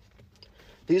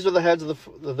 These are the heads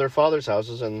of their fathers'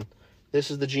 houses, and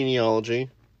this is the genealogy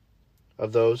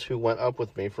of those who went up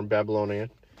with me from Babylonia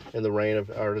in the reign of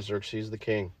Artaxerxes the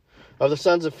king. Of the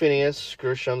sons of Phinehas,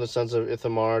 Gershom, the sons of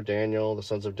Ithamar, Daniel, the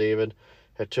sons of David,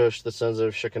 Hattush, the sons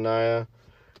of Shechaniah,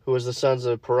 who was the sons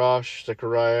of Parash,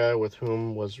 Zechariah, with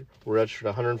whom were registered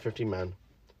 150 men.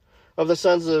 Of the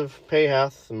sons of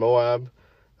Pahath, Moab,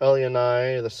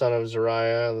 Elionai, the son of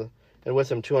Zariah, and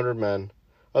with him 200 men.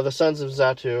 Of the sons of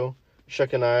Zatu,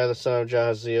 Shechaniah, the son of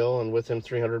Jahaziel, and with him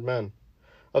 300 men.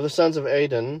 Of the sons of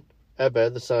Adin,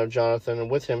 Ebed, the son of Jonathan, and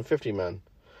with him 50 men.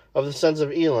 Of the sons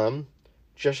of Elam,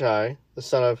 Jeshai, the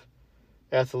son of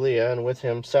Athaliah, and with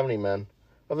him 70 men.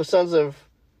 Of the sons of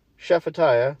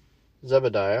Shephatiah,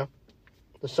 Zebediah,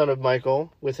 the son of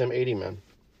Michael, with him 80 men.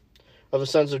 Of the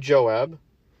sons of Joab,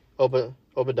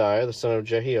 Obadiah, the son of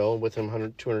Jehiel, with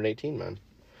him 218 men.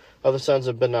 Of the sons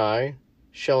of Benai,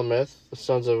 Shelomith, the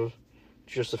sons of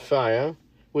Josephiah,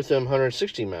 with him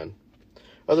 160 men.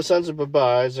 Of the sons of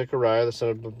Babai, Zechariah, the son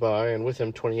of Babai, and with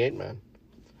him 28 men.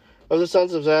 Of the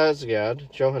sons of Zazgad,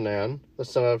 Johanan, the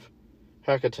son of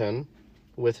Hakatan,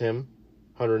 with him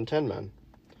 110 men.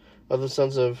 Of the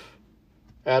sons of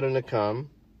Adonikam,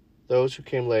 those who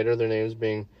came later, their names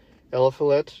being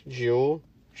Eliphalet, Jeuel,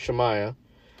 Shemaiah,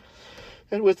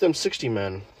 and with them 60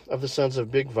 men. Of the sons of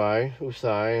Bigvai,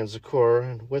 Uthai, and Zakur,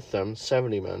 and with them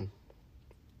 70 men.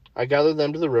 I gathered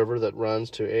them to the river that runs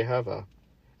to Ahava,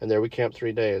 and there we camped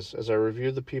 3 days. As I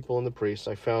reviewed the people and the priests,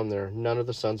 I found there none of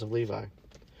the sons of Levi.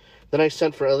 Then I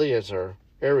sent for Eleazar,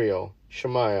 Ariel,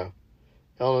 Shemaiah,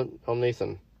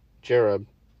 Elnathan, Jereb,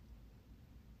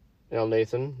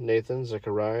 Elnathan, Nathan,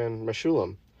 Zechariah, and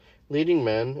Meshullam, leading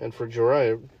men, and for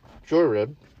Jorib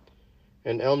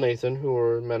and Elnathan, who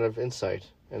were men of insight,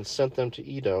 and sent them to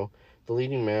Iddo, the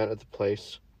leading man at the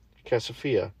place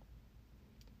Cassiphia,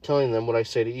 telling them what I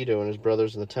say to Iddo and his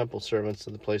brothers and the temple servants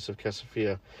of the place of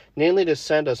Cassiphia, namely to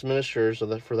send us ministers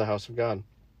for the house of God.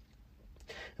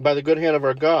 And by the good hand of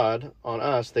our God on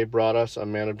us, they brought us a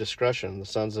man of discretion, the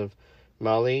sons of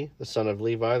Mali, the son of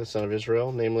Levi, the son of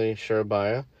Israel, namely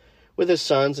Sherebiah, with his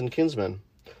sons and kinsmen.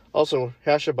 Also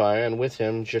Hashabiah, and with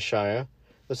him Jeshiah,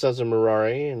 the sons of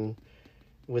Merari, and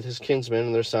with his kinsmen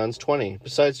and their sons, 20,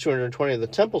 besides 220 of the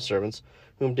temple servants,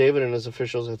 whom David and his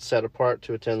officials had set apart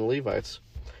to attend the Levites.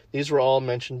 These were all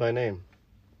mentioned by name.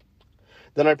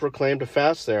 Then I proclaimed a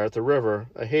fast there at the river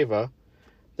Ahava,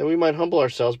 that we might humble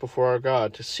ourselves before our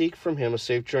God, to seek from him a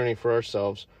safe journey for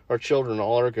ourselves, our children, and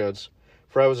all our goods.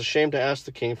 For I was ashamed to ask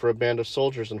the king for a band of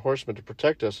soldiers and horsemen to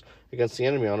protect us against the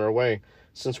enemy on our way,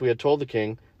 since we had told the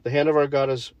king, the hand of our God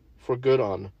is for good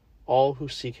on all who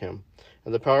seek him,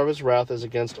 and the power of his wrath is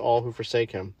against all who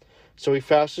forsake him. So we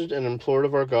fasted and implored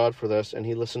of our God for this, and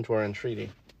he listened to our entreaty.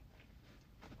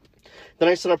 Then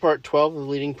I set apart 12 of the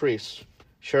leading priests,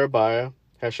 Sherebiah,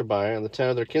 Hashabiah, and the 10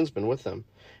 of their kinsmen with them.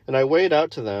 And I weighed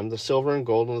out to them the silver and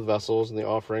gold and the vessels and the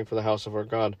offering for the house of our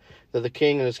God, that the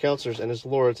king and his counselors and his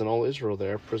lords and all Israel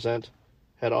there present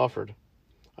had offered.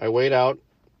 I weighed out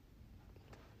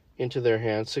into their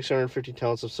hands 650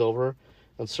 talents of silver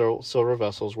and silver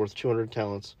vessels worth 200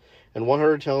 talents, and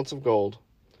 100 talents of gold,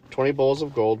 20 bowls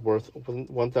of gold worth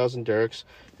 1,000 derricks,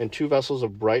 and 2 vessels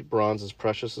of bright bronze as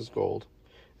precious as gold.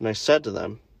 And I said to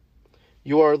them,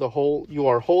 You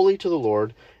are holy to the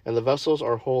Lord, and the vessels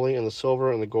are holy, and the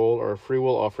silver and the gold are a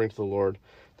freewill offering to the Lord,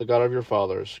 the God of your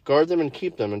fathers. Guard them and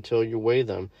keep them until you weigh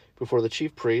them before the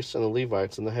chief priests and the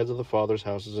Levites and the heads of the fathers'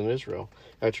 houses in Israel,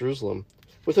 at Jerusalem,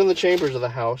 within the chambers of the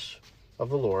house of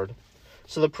the Lord.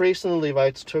 So the priests and the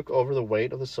Levites took over the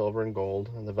weight of the silver and gold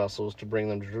and the vessels to bring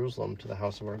them to Jerusalem, to the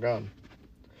house of our God.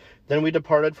 Then we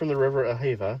departed from the river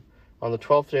Ahava on the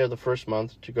 12th day of the first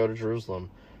month to go to Jerusalem.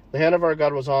 The hand of our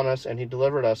God was on us, and he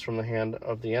delivered us from the hand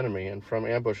of the enemy and from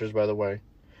ambushes by the way.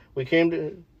 We came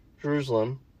to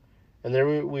Jerusalem, and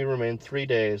there we remained 3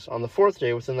 days. On the 4th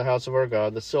day, within the house of our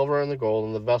God, the silver and the gold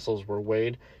and the vessels were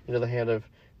weighed into the hand of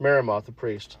Meremoth the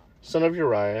priest, son of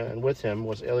Uriah, and with him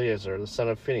was Eleazar the son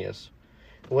of Phinehas.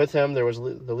 And with him there was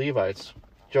the Levites,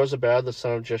 Jozabad the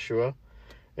son of Jeshua,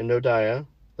 and Nodiah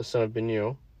the son of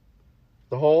Binnui.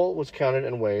 The whole was counted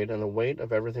and weighed, and the weight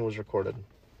of everything was recorded.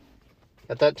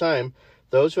 At that time,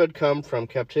 those who had come from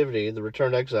captivity, the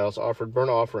returned exiles, offered burnt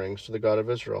offerings to the God of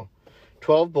Israel,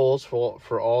 12 bulls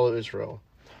for all of Israel,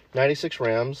 96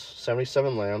 rams,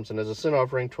 77 lambs, and as a sin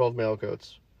offering, 12 male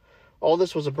goats. All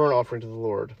this was a burnt offering to the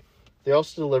Lord. They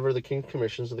also delivered the king's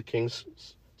commissions to the king's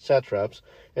satraps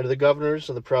and to the governors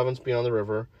of the province beyond the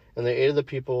river, and they aided the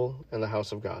people and the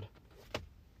house of God.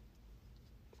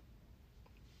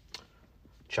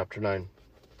 Chapter 9.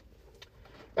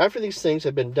 After these things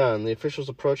had been done, the officials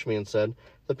approached me and said,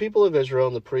 The people of Israel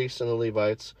and the priests and the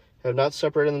Levites have not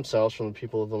separated themselves from the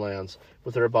people of the lands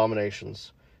with their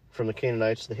abominations, from the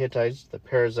Canaanites, the Hittites, the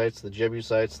Perizzites, the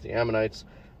Jebusites, the Ammonites,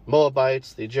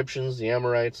 Moabites, the Egyptians, the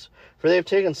Amorites, for they have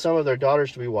taken some of their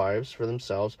daughters to be wives for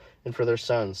themselves and for their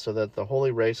sons, so that the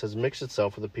holy race has mixed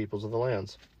itself with the peoples of the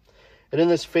lands. And in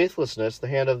this faithlessness the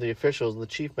hand of the officials and the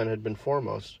chief men had been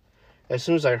foremost. As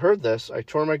soon as I heard this, I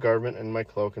tore my garment and my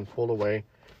cloak and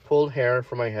pulled hair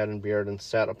from my head and beard, and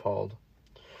sat appalled.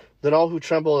 Then all who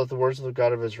trembled at the words of the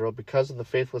God of Israel, because of the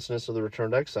faithlessness of the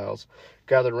returned exiles,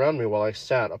 gathered around me while I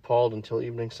sat appalled until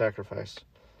evening sacrifice.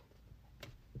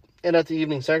 And at the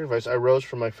evening sacrifice I rose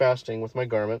from my fasting with my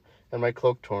garment and my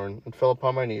cloak torn, and fell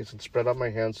upon my knees, and spread out my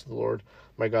hands to the Lord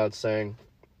my God, saying,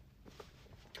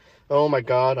 O my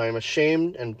God, I am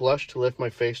ashamed and blush to lift my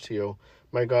face to you,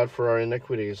 my God, for our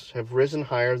iniquities have risen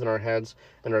higher than our heads,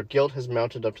 and our guilt has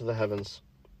mounted up to the heavens.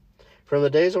 From the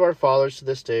days of our fathers to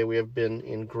this day we have been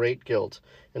in great guilt,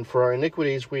 and for our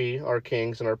iniquities we, our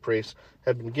kings and our priests,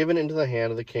 have been given into the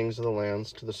hand of the kings of the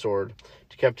lands, to the sword,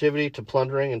 to captivity, to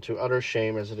plundering, and to utter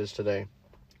shame as it is today.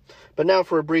 But now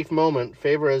for a brief moment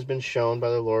favor has been shown by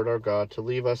the Lord our God to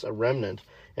leave us a remnant,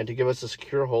 and to give us a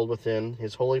secure hold within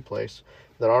his holy place,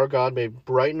 that our God may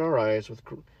brighten our eyes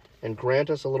and grant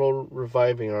us a little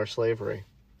reviving in our slavery.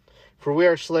 For we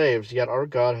are slaves, yet our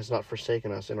God has not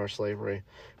forsaken us in our slavery,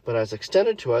 but has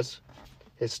extended to us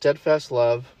his steadfast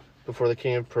love before the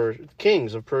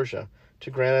kings of Persia, to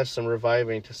grant us some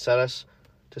reviving, to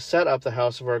set up the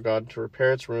house of our God, to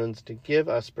repair its ruins, to give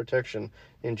us protection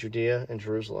in Judea and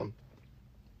Jerusalem.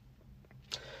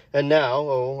 And now,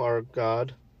 O our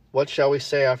God, what shall we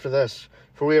say after this?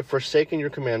 For we have forsaken your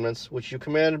commandments, which you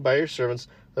commanded by your servants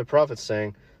the prophets,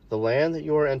 saying, The land that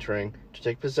you are entering to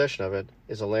take possession of it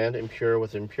is a land impure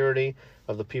with the impurity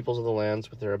of the peoples of the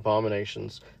lands with their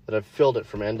abominations that have filled it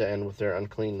from end to end with their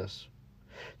uncleanness.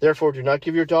 Therefore do not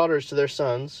give your daughters to their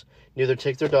sons, neither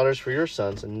take their daughters for your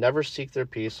sons, and never seek their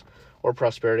peace or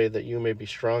prosperity, that you may be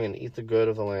strong and eat the good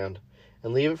of the land,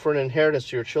 and leave it for an inheritance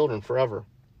to your children forever.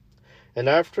 And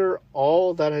after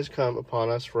all that has come upon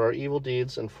us for our evil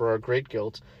deeds and for our great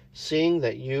guilt, seeing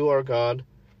that you, our God,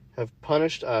 have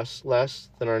punished us less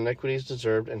than our iniquities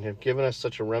deserved, and have given us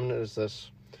such a remnant as this,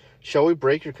 shall we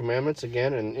break your commandments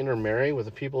again and intermarry with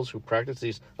the peoples who practice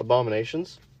these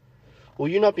abominations? Will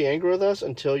you not be angry with us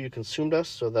until you consumed us,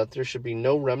 so that there should be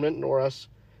no remnant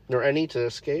nor any to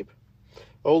escape?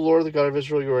 O Lord, the God of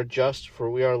Israel, you are just, for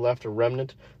we are left a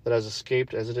remnant that has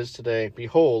escaped as it is today.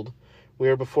 Behold, we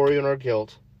are before you in our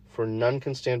guilt, for none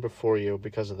can stand before you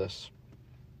because of this.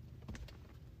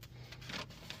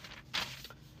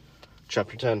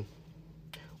 Chapter 10.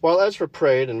 While Ezra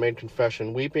prayed and made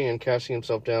confession, weeping and casting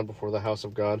himself down before the house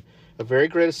of God, a very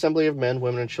great assembly of men,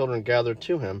 women, and children gathered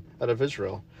to him out of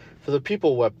Israel. For the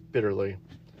people wept bitterly.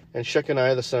 And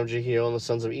Shechaniah the son of Jehiel and the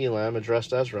sons of Elam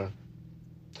addressed Ezra.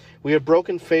 We have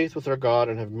broken faith with our God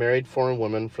and have married foreign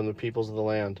women from the peoples of the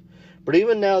land. But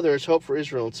even now there is hope for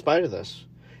Israel in spite of this.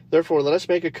 Therefore let us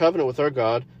make a covenant with our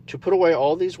God to put away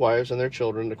all these wives and their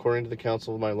children according to the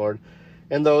counsel of my Lord,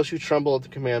 and those who tremble at the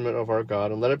commandment of our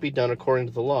God, and let it be done according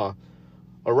to the law.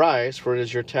 Arise, for it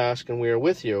is your task, and we are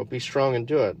with you. Be strong and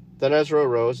do it. Then Ezra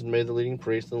arose and made the leading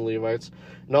priests and the Levites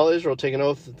and all Israel take an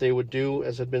oath that they would do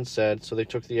as had been said, so they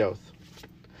took the oath.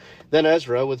 Then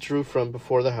Ezra withdrew from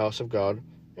before the house of God,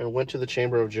 and went to the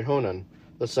chamber of Jehonan,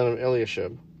 the son of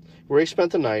Eliashib, where he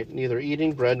spent the night, neither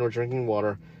eating bread nor drinking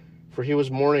water, for he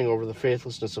was mourning over the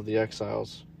faithlessness of the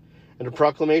exiles. And a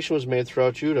proclamation was made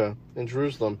throughout Judah and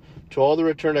Jerusalem to all the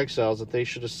returned exiles that they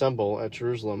should assemble at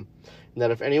Jerusalem, and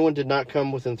that if anyone did not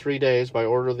come within 3 days by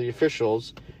order of the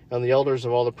officials and the elders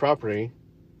of all the property,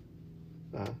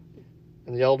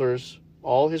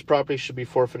 all his property should be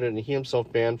forfeited, and he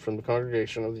himself banned from the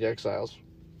congregation of the exiles.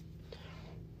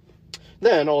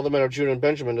 Then all the men of Judah and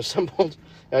Benjamin assembled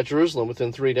at Jerusalem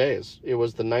within 3 days. It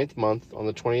was the 9th month, on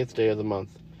the 20th day of the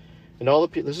month. And all the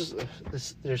people,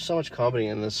 there's so much comedy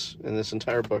in this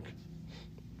entire book.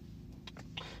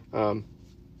 Either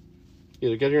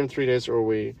get here in 3 days,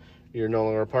 or you're no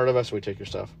longer a part of us, and we take your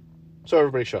stuff. So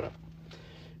everybody showed up.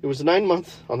 It was the 9th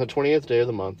month, on the 20th day of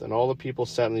the month, and all the people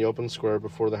sat in the open square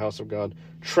before the house of God,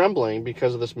 trembling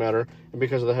because of this matter and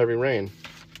because of the heavy rain.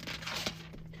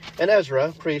 And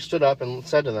Ezra, priest, stood up and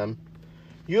said to them,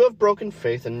 You have broken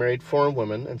faith and married foreign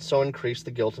women, and so increased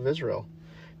the guilt of Israel.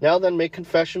 Now then, make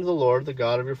confession to the Lord, the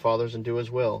God of your fathers, and do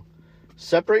his will.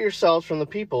 Separate yourselves from the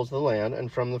peoples of the land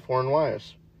and from the foreign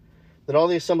wives. Then all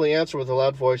the assembly answered with a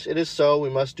loud voice, It is so, we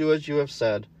must do as you have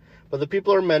said. But the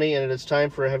people are many, and it is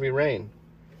time for a heavy rain.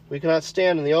 We cannot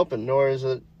stand in the open, nor is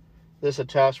this a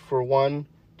task for 1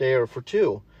 day or for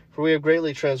 2, for we have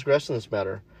greatly transgressed in this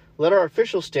matter. Let our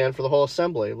officials stand for the whole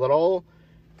assembly. Let all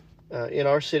in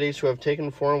our cities who have taken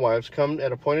foreign wives come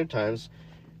at appointed times,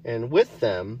 and with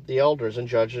them the elders and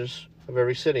judges of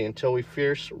every city, until the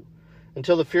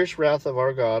fierce wrath of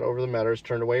our God over the matter is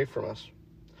turned away from us.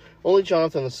 Only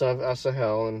Jonathan the son of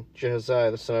Asahel and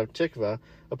Jehaziah the son of Tikvah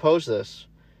opposed this,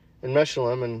 and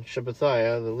Meshullam and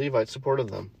Shabbathiah the Levites supported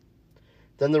them.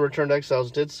 Then the returned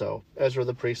exiles did so. Ezra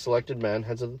the priest selected men,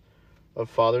 heads of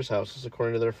fathers' houses,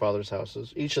 according to their fathers'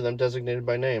 houses, each of them designated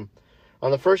by name.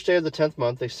 On the first day of the 10th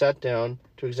month they sat down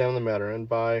to examine the matter, and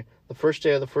by the first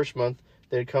day of the first month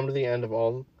they had come to the end of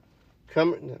all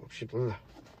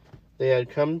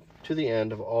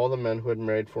the men who had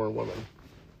married foreign women.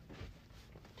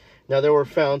 Now there were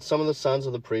found some of the sons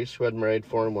of the priests who had married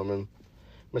foreign women,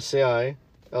 Messiah,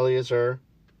 Eleazar,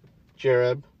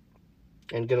 Jereb,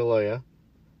 and Gedaliah,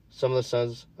 some of the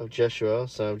sons of Jeshua,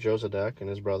 son of Jozadak, and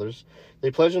his brothers.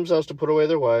 They pledged themselves to put away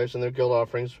their wives, and their guilt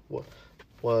offerings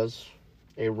was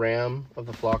a ram of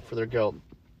the flock for their guilt.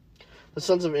 The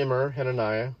sons of Immer,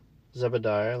 Hananiah,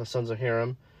 Zebediah, the sons of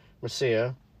Hiram,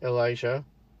 Messiah, Elijah,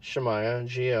 Shemaiah,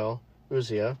 Jeiel,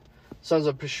 Uzziah, sons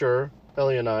of Pashur,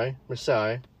 Elionai,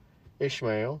 Messiah,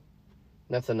 Ishmael,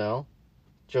 Nethanel,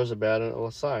 Jozabad, and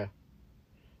Elisah.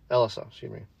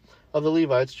 Of the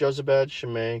Levites, Jozabad,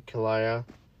 Shimei, Kaliah,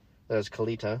 that is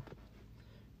Kalita,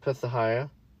 Pethahiah,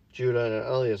 Judah, and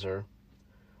Eleazar.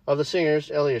 Of the singers,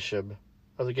 Eliashib.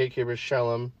 Of the gatekeepers,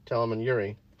 Shallum, Telem, and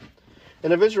Uri.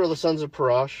 And of Israel, the sons of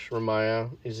Parash, Ramiah,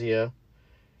 Izziah,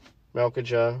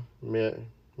 Malchijah,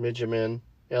 Mijamin,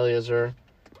 Eleazar,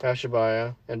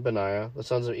 Hashabiah, and Benaiah. The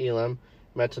sons of Elam,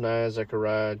 Mattaniah,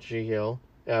 Zechariah, Jehiel,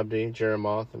 Abdi,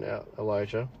 Jeremoth, and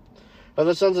Elijah. Of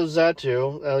the sons of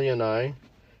Zatu, Elionai,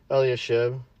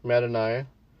 Eliashib, Mattaniah,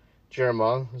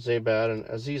 Jeremoth, Zabad, and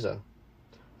Aziza.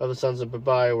 Of the sons of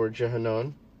Babai were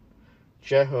Jehanan,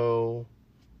 Jehohanan,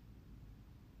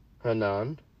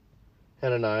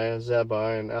 Hananiah,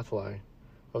 Zabai, and Athali.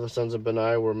 Of the sons of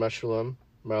Benai were Meshullam,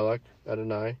 Malach,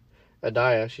 Adiah,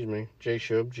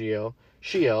 Jashub,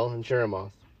 Sheel, and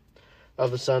Jeremoth.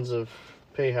 Of the sons of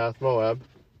Pahath Moab,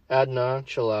 Adnah,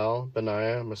 Chalal,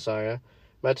 Benaiah, Messiah,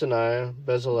 Mattaniah,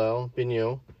 Bezalel,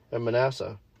 Binio, and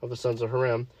Manasseh. Of the sons of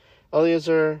Harim,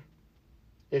 Eleazar,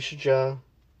 Ishijah,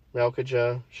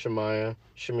 Malchijah, Shemaiah,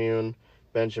 Shemun,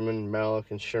 Benjamin, Malach,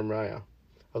 and Shemaiah.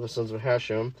 Of the sons of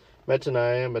Hashum,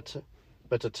 Mattaniah,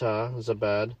 Bettatah,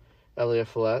 Zabad,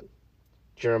 Eliaphilet,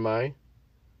 Jeremiah,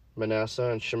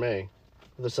 Manasseh, and Shimei.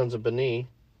 Of the sons of Bani,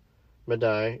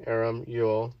 Madai, Aram,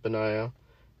 Yoel, Benaiah,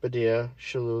 Bediah,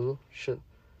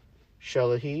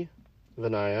 Shelahi,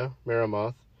 Benaiah,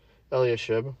 Meremoth,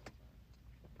 Eliashib,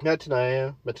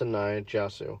 Mattaniah,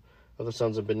 Jasu. Of the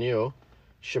sons of Benio,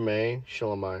 Shimei,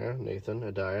 Shelemiah, Nathan,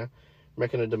 Adiah,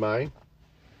 Mechanademai,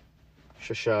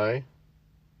 Shashai,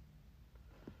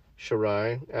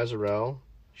 Sharai, Azarel,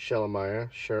 Shelemiah,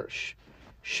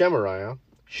 Shemariah,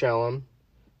 Shalom,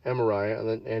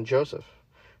 Amariah, and Joseph.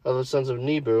 Of the sons of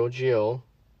Nebu, Jeel,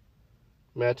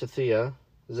 Mattathiah,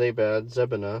 Zabad,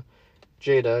 Zebaniah,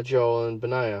 Jada, Joel, and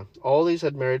Benaiah. All these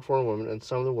had married foreign women, and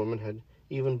some of the women had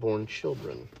even born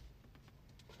children.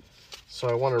 So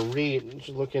I want to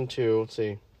look into, let's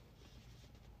see.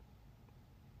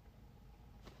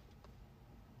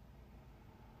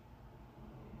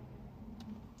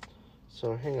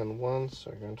 So hang on one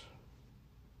second.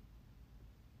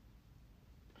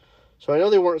 So I know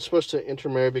they weren't supposed to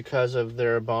intermarry because of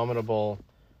their abominable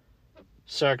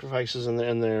sacrifices and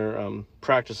their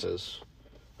practices.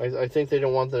 I think they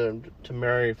don't want them to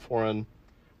marry foreign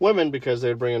women because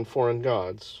they'd bring in foreign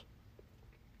gods.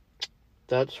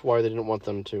 That's why they didn't want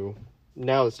them to.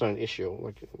 Now it's not an issue,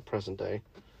 like in the present day.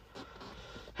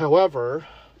 However,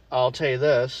 I'll tell you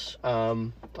this.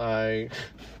 I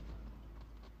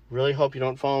really hope you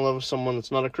don't fall in love with someone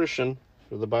that's not a Christian.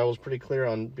 The Bible's pretty clear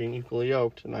on being equally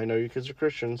yoked, and I know you kids are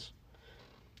Christians.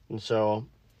 And so,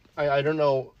 I don't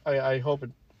know. I hope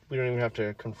we don't even have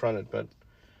to confront it, but,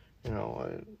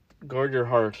 guard your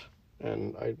heart.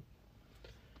 And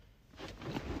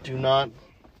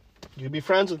you be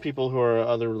friends with people who are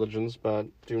other religions, but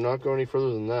do not go any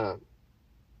further than that.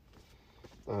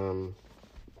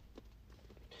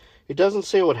 It doesn't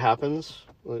say what happens.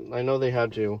 I know they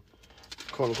had to,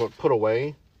 quote unquote, put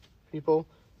away people.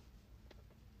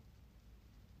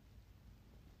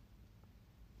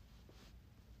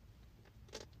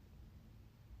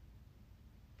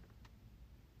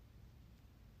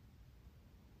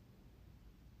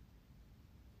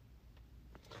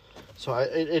 So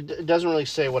it doesn't really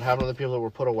say what happened to the people that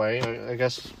were put away. I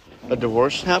guess a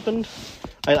divorce happened.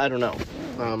 I don't know.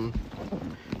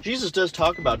 Jesus does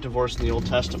talk about divorce in the Old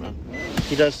Testament.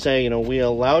 He does say, we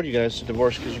allowed you guys to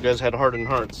divorce because you guys had hardened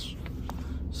hearts.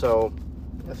 So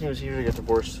I think it was easier to get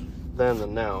divorced then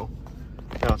than now.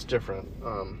 Now it's different.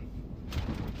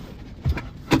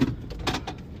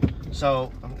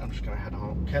 So I'm just gonna head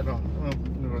home. Go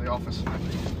to the office.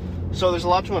 So there's a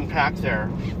lot to unpack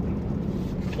there.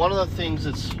 One of the things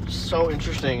that's so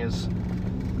interesting is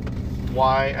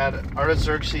why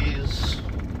Artaxerxes,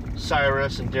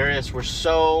 Cyrus, and Darius were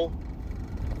so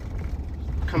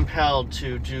compelled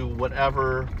to do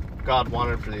whatever God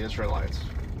wanted for the Israelites.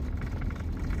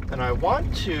 And I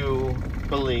want to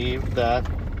believe that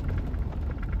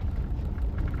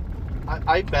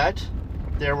I bet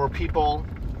there were people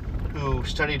who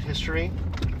studied history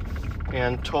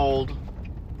and told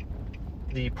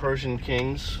the Persian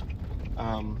kings,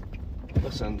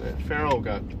 listen, Pharaoh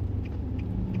got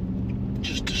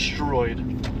just destroyed,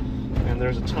 and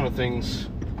there's a ton of things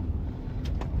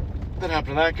that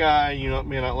happened to that guy you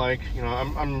may not like.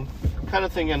 I'm kind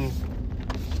of thinking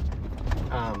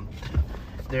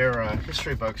their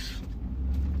history books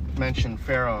mention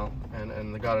Pharaoh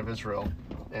and the God of Israel,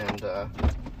 and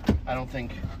I don't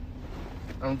think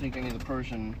any of the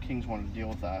Persian kings wanted to deal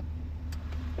with that.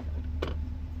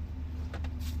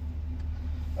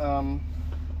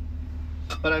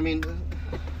 But I mean,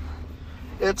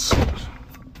 it's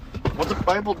what the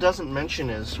Bible doesn't mention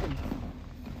is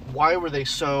why were they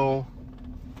so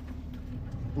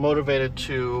motivated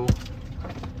to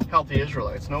help the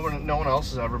Israelites? No one else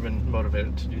has ever been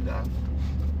motivated to do that.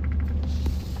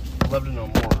 I'd love to know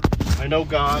more. I know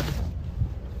God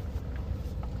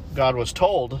was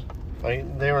told.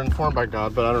 They were informed by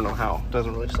God, but I don't know how. It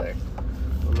doesn't really say.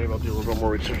 Or maybe I'll do a little bit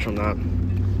more research on that.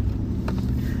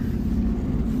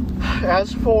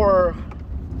 As for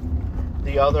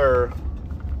the other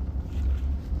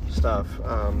stuff,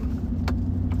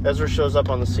 Ezra shows up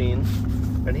on the scene,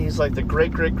 and he's like the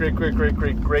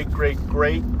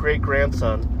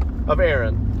great-great-great-great-great-great-great-great-grandson of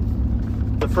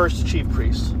Aaron, the first chief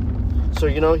priest. So,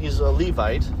 he's a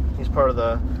Levite. He's part of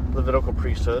the Levitical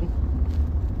priesthood.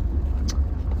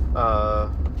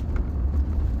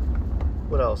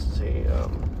 What else is he?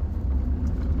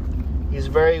 He's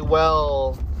very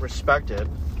well respected.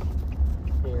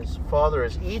 His father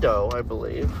is Edo, I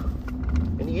believe.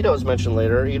 And Edo's mentioned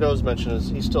later. Edo's mentioned as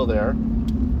he's still there.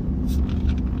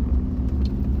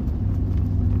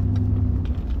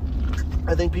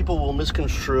 I think people will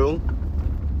misconstrue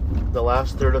the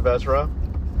last third of Ezra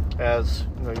as,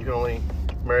 you can only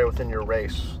marry within your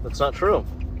race. That's not true.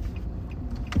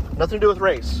 Nothing to do with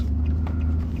race.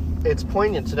 It's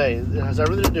poignant today. It has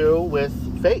everything to do with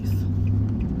faith.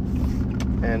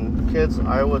 And kids,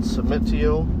 I would submit to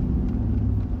you,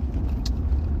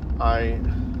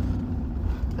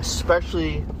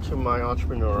 especially to my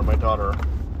entrepreneur, my daughter,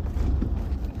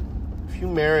 if you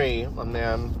marry a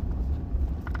man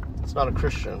that's not a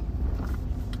Christian,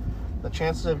 the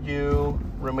chances of you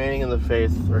remaining in the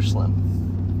faith are slim.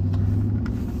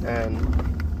 And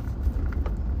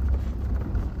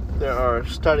there are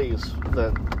studies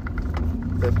that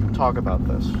talk about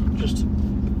this. Just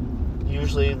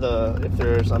usually if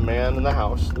there's a man in the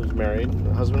house who's married,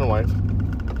 a husband and wife,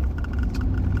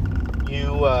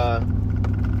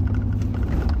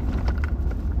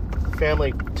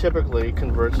 family typically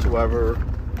converts to whoever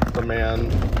the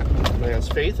man's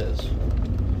faith is.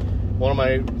 One of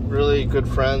my really good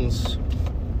friends'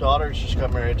 daughters just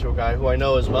got married to a guy who I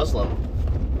know is Muslim.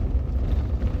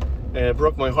 And it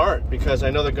broke my heart because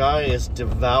I know the guy is a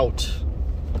devout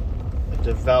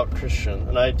Christian.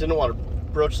 And I didn't want to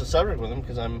broach the subject with him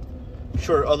because I'm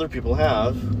sure other people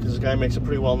have, because the guy makes it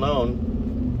pretty well known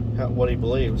what he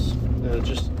believes. And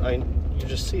you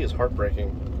just see it's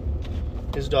heartbreaking.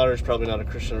 His daughter is probably not a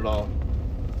Christian at all.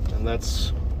 And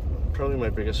that's probably my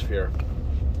biggest fear.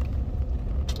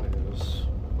 Is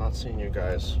not seeing you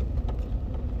guys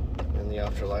in the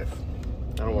afterlife.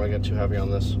 I don't want to get too heavy on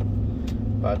this.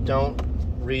 But don't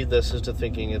read this into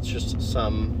thinking it's just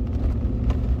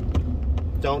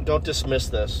don't dismiss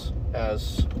this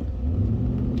as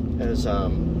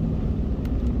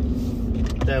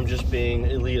them just being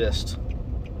elitist.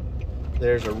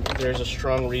 There's a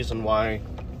strong reason why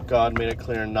God made it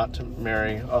clear not to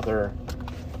marry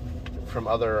from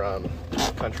other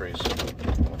countries.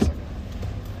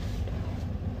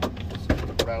 1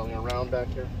 second. Rattling around back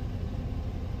here.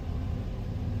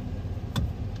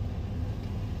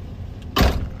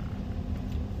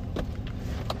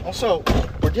 Also,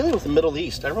 we're dealing with the Middle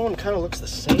East. Everyone kind of looks the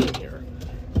same here.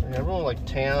 Everyone like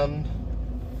tan.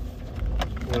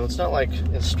 It's not like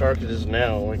as stark as it is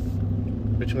now, like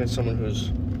between someone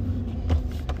who's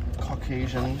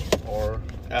Caucasian or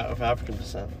of African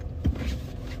descent.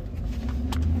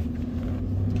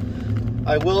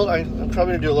 I'm probably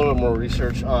going to do a little bit more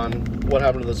research on what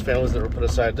happened to those families that were put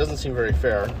aside. It doesn't seem very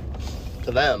fair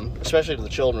to them, especially to the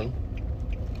children.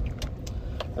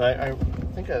 And I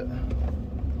think a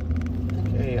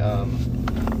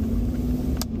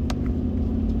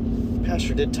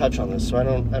pastor did touch on this, so I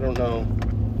don't know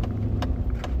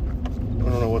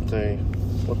what they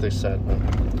said.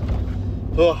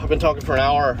 But, I've been talking for an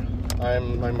hour.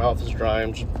 My mouth is dry.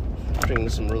 I'm just drinking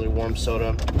some really warm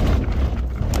soda.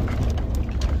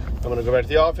 I'm gonna go back to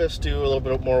the office, do a little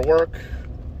bit more work,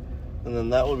 and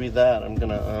then that will be that. I'm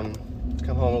gonna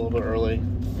come home a little bit early,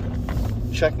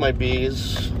 check my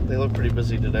bees. They look pretty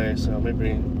busy today, so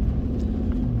maybe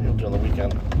I'll do it on the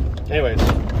weekend. Anyways,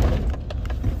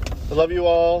 I love you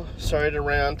all. Sorry to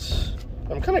rant.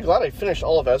 I'm kind of glad I finished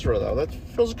all of Ezra, though. That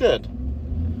feels good.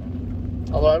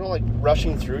 Although I don't like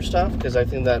rushing through stuff, because I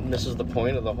think that misses the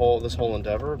point of this whole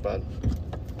endeavor. But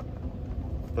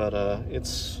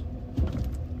it's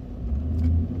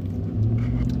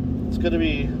good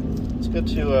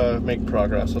to make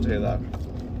progress. I'll tell you that.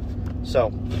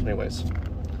 So, anyways,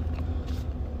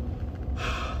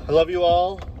 I love you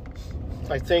all.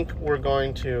 I think we're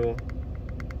going to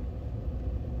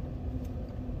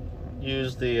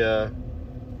use the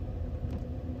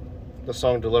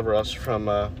song "Deliver Us" from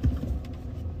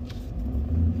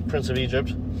Prince of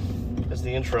Egypt as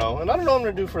the intro, and I don't know what I'm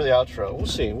going to do for the outro. We'll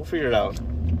see. We'll figure it out.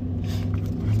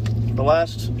 The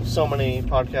last so many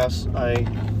podcasts,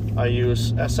 I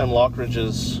use S.M.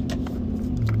 Lockridge's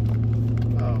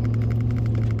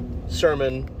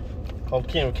sermon called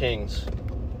King of Kings,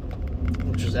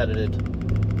 which was edited.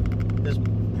 It's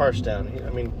parsed down.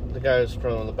 The guy is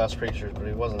probably one of the best preachers, but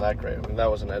he wasn't that great. That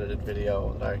was an edited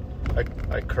video that I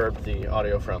I curbed the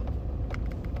audio from.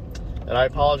 And I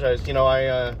apologize.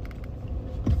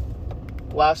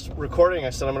 Last recording I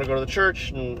said I'm going to go to the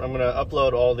church and I'm going to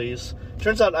upload all these.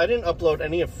 Turns out I didn't upload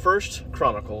any of First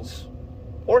Chronicles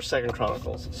or Second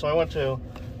Chronicles. So I went to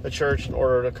the church and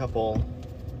ordered a couple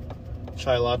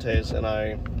chai lattes, and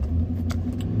I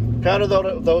counted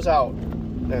those out,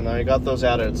 and I got those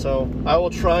added. So I will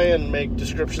try and make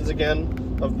descriptions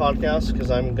again of podcasts, because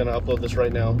I'm going to upload this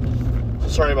right now. So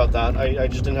sorry about that. I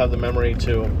just didn't have the memory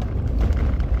to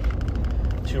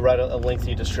write a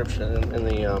lengthy description in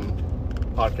the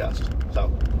podcast.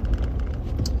 So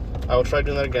I will try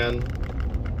doing that again.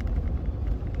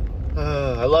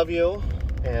 I love you,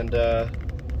 and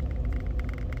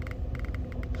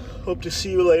hope to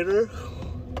see you later.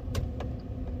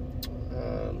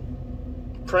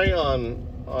 Pray on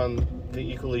the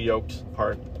equally yoked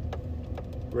part.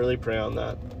 Really pray on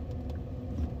that.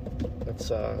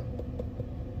 It's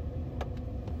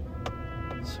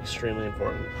extremely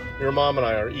important. Your mom and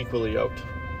I are equally yoked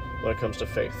when it comes to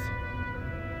faith.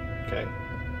 Okay?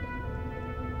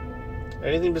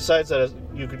 Anything besides that,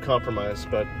 you could compromise,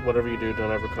 but whatever you do,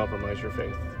 don't ever compromise your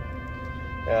faith.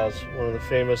 As one of the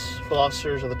famous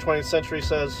philosophers of the 20th century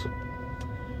says,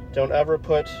 don't ever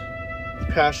put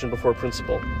passion before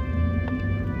principle.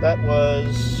 That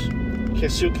was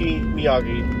Keisuke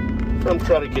Miyagi from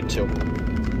Karate Kid 2.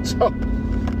 So,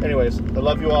 anyways, I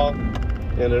love you all,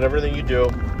 and in everything you do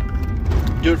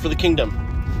it for the kingdom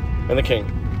and the king.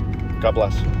 God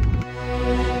bless.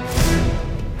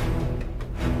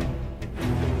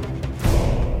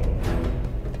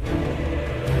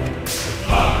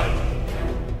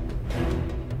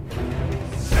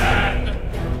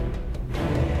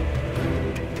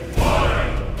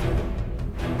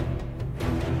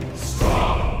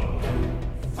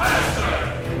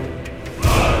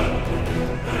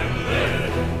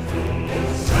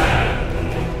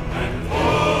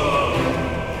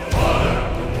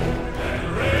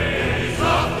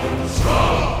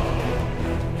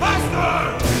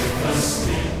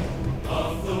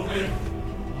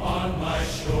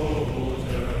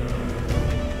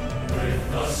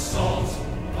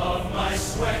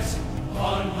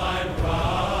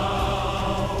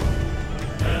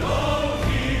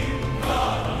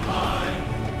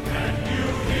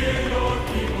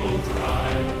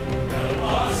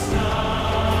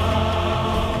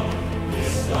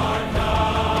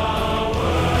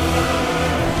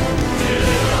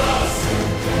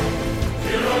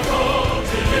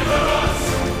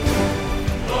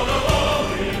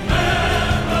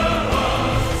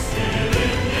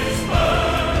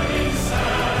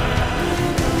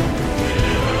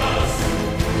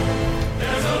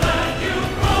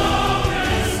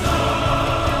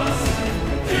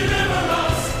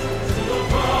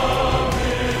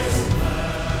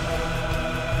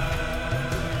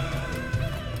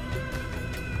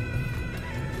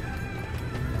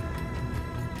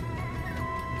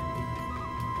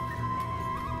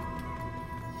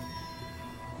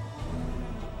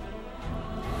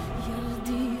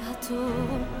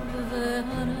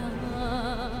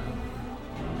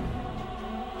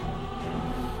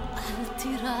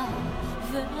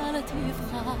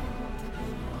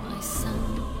 My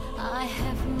son, I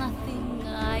have nothing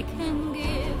I can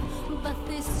give but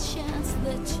this chance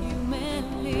that you may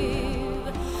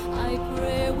live. I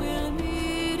pray we'll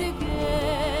meet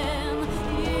again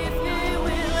if he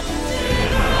will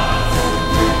deliver us.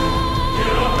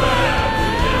 Hear our prayer,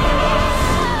 deliver us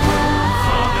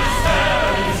from this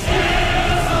very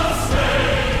years of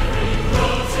slavery.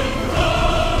 Road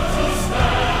to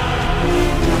stand.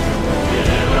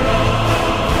 Deliver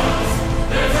us.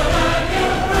 There's a land you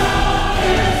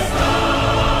promised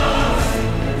us.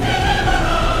 Deliver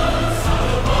us out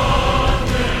of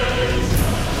bondage.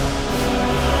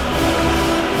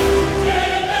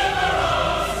 Deliver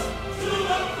us to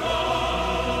the cross.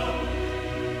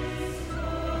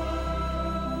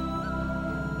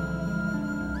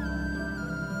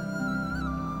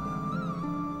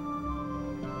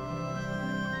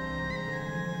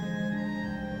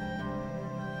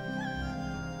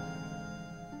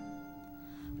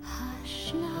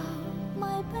 Hush now,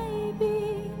 my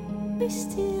baby, be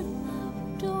still,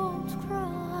 love, don't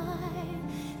cry.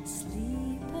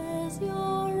 Sleep as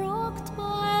you're rocked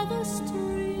by the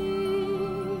stream.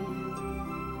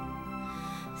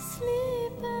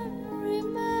 Sleep and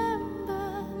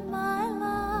remember my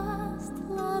last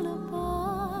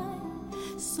lullaby.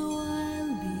 So I'll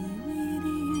be with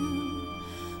you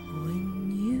when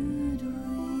you dream.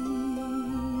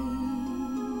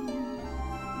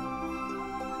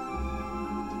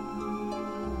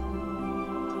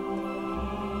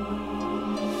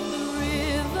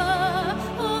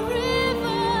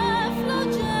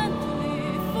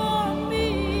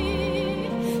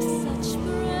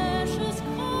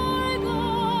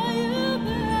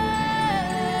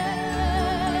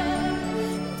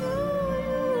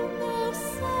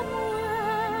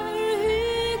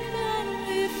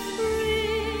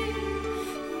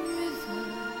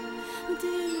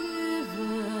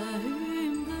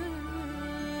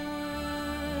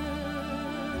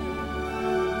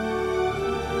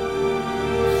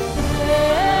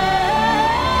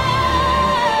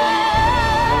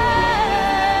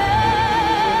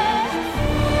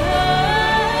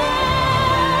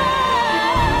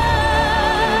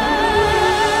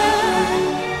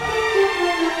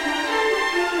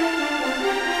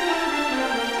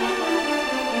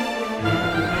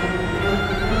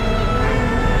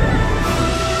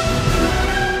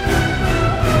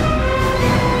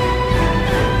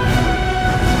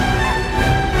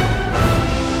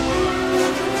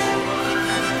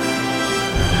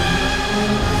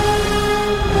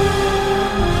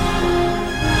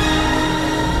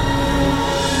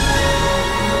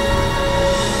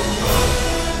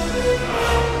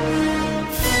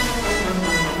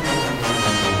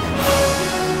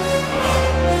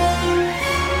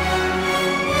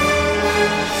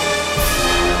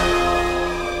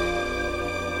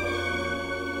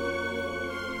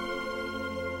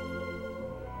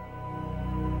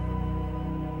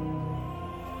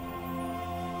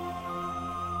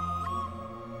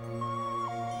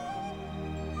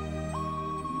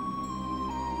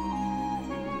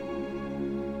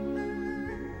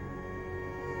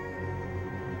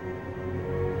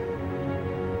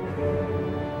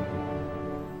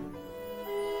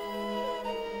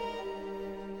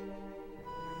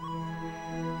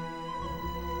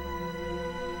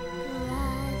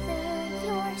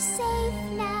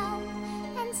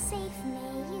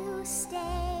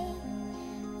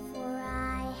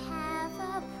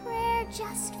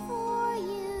 just for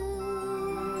you.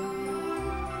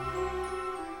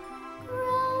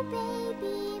 Grow,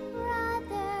 baby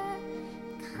brother,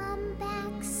 come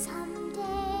back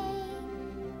someday.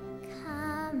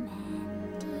 Come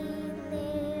and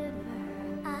deliver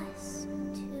us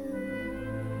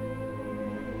too.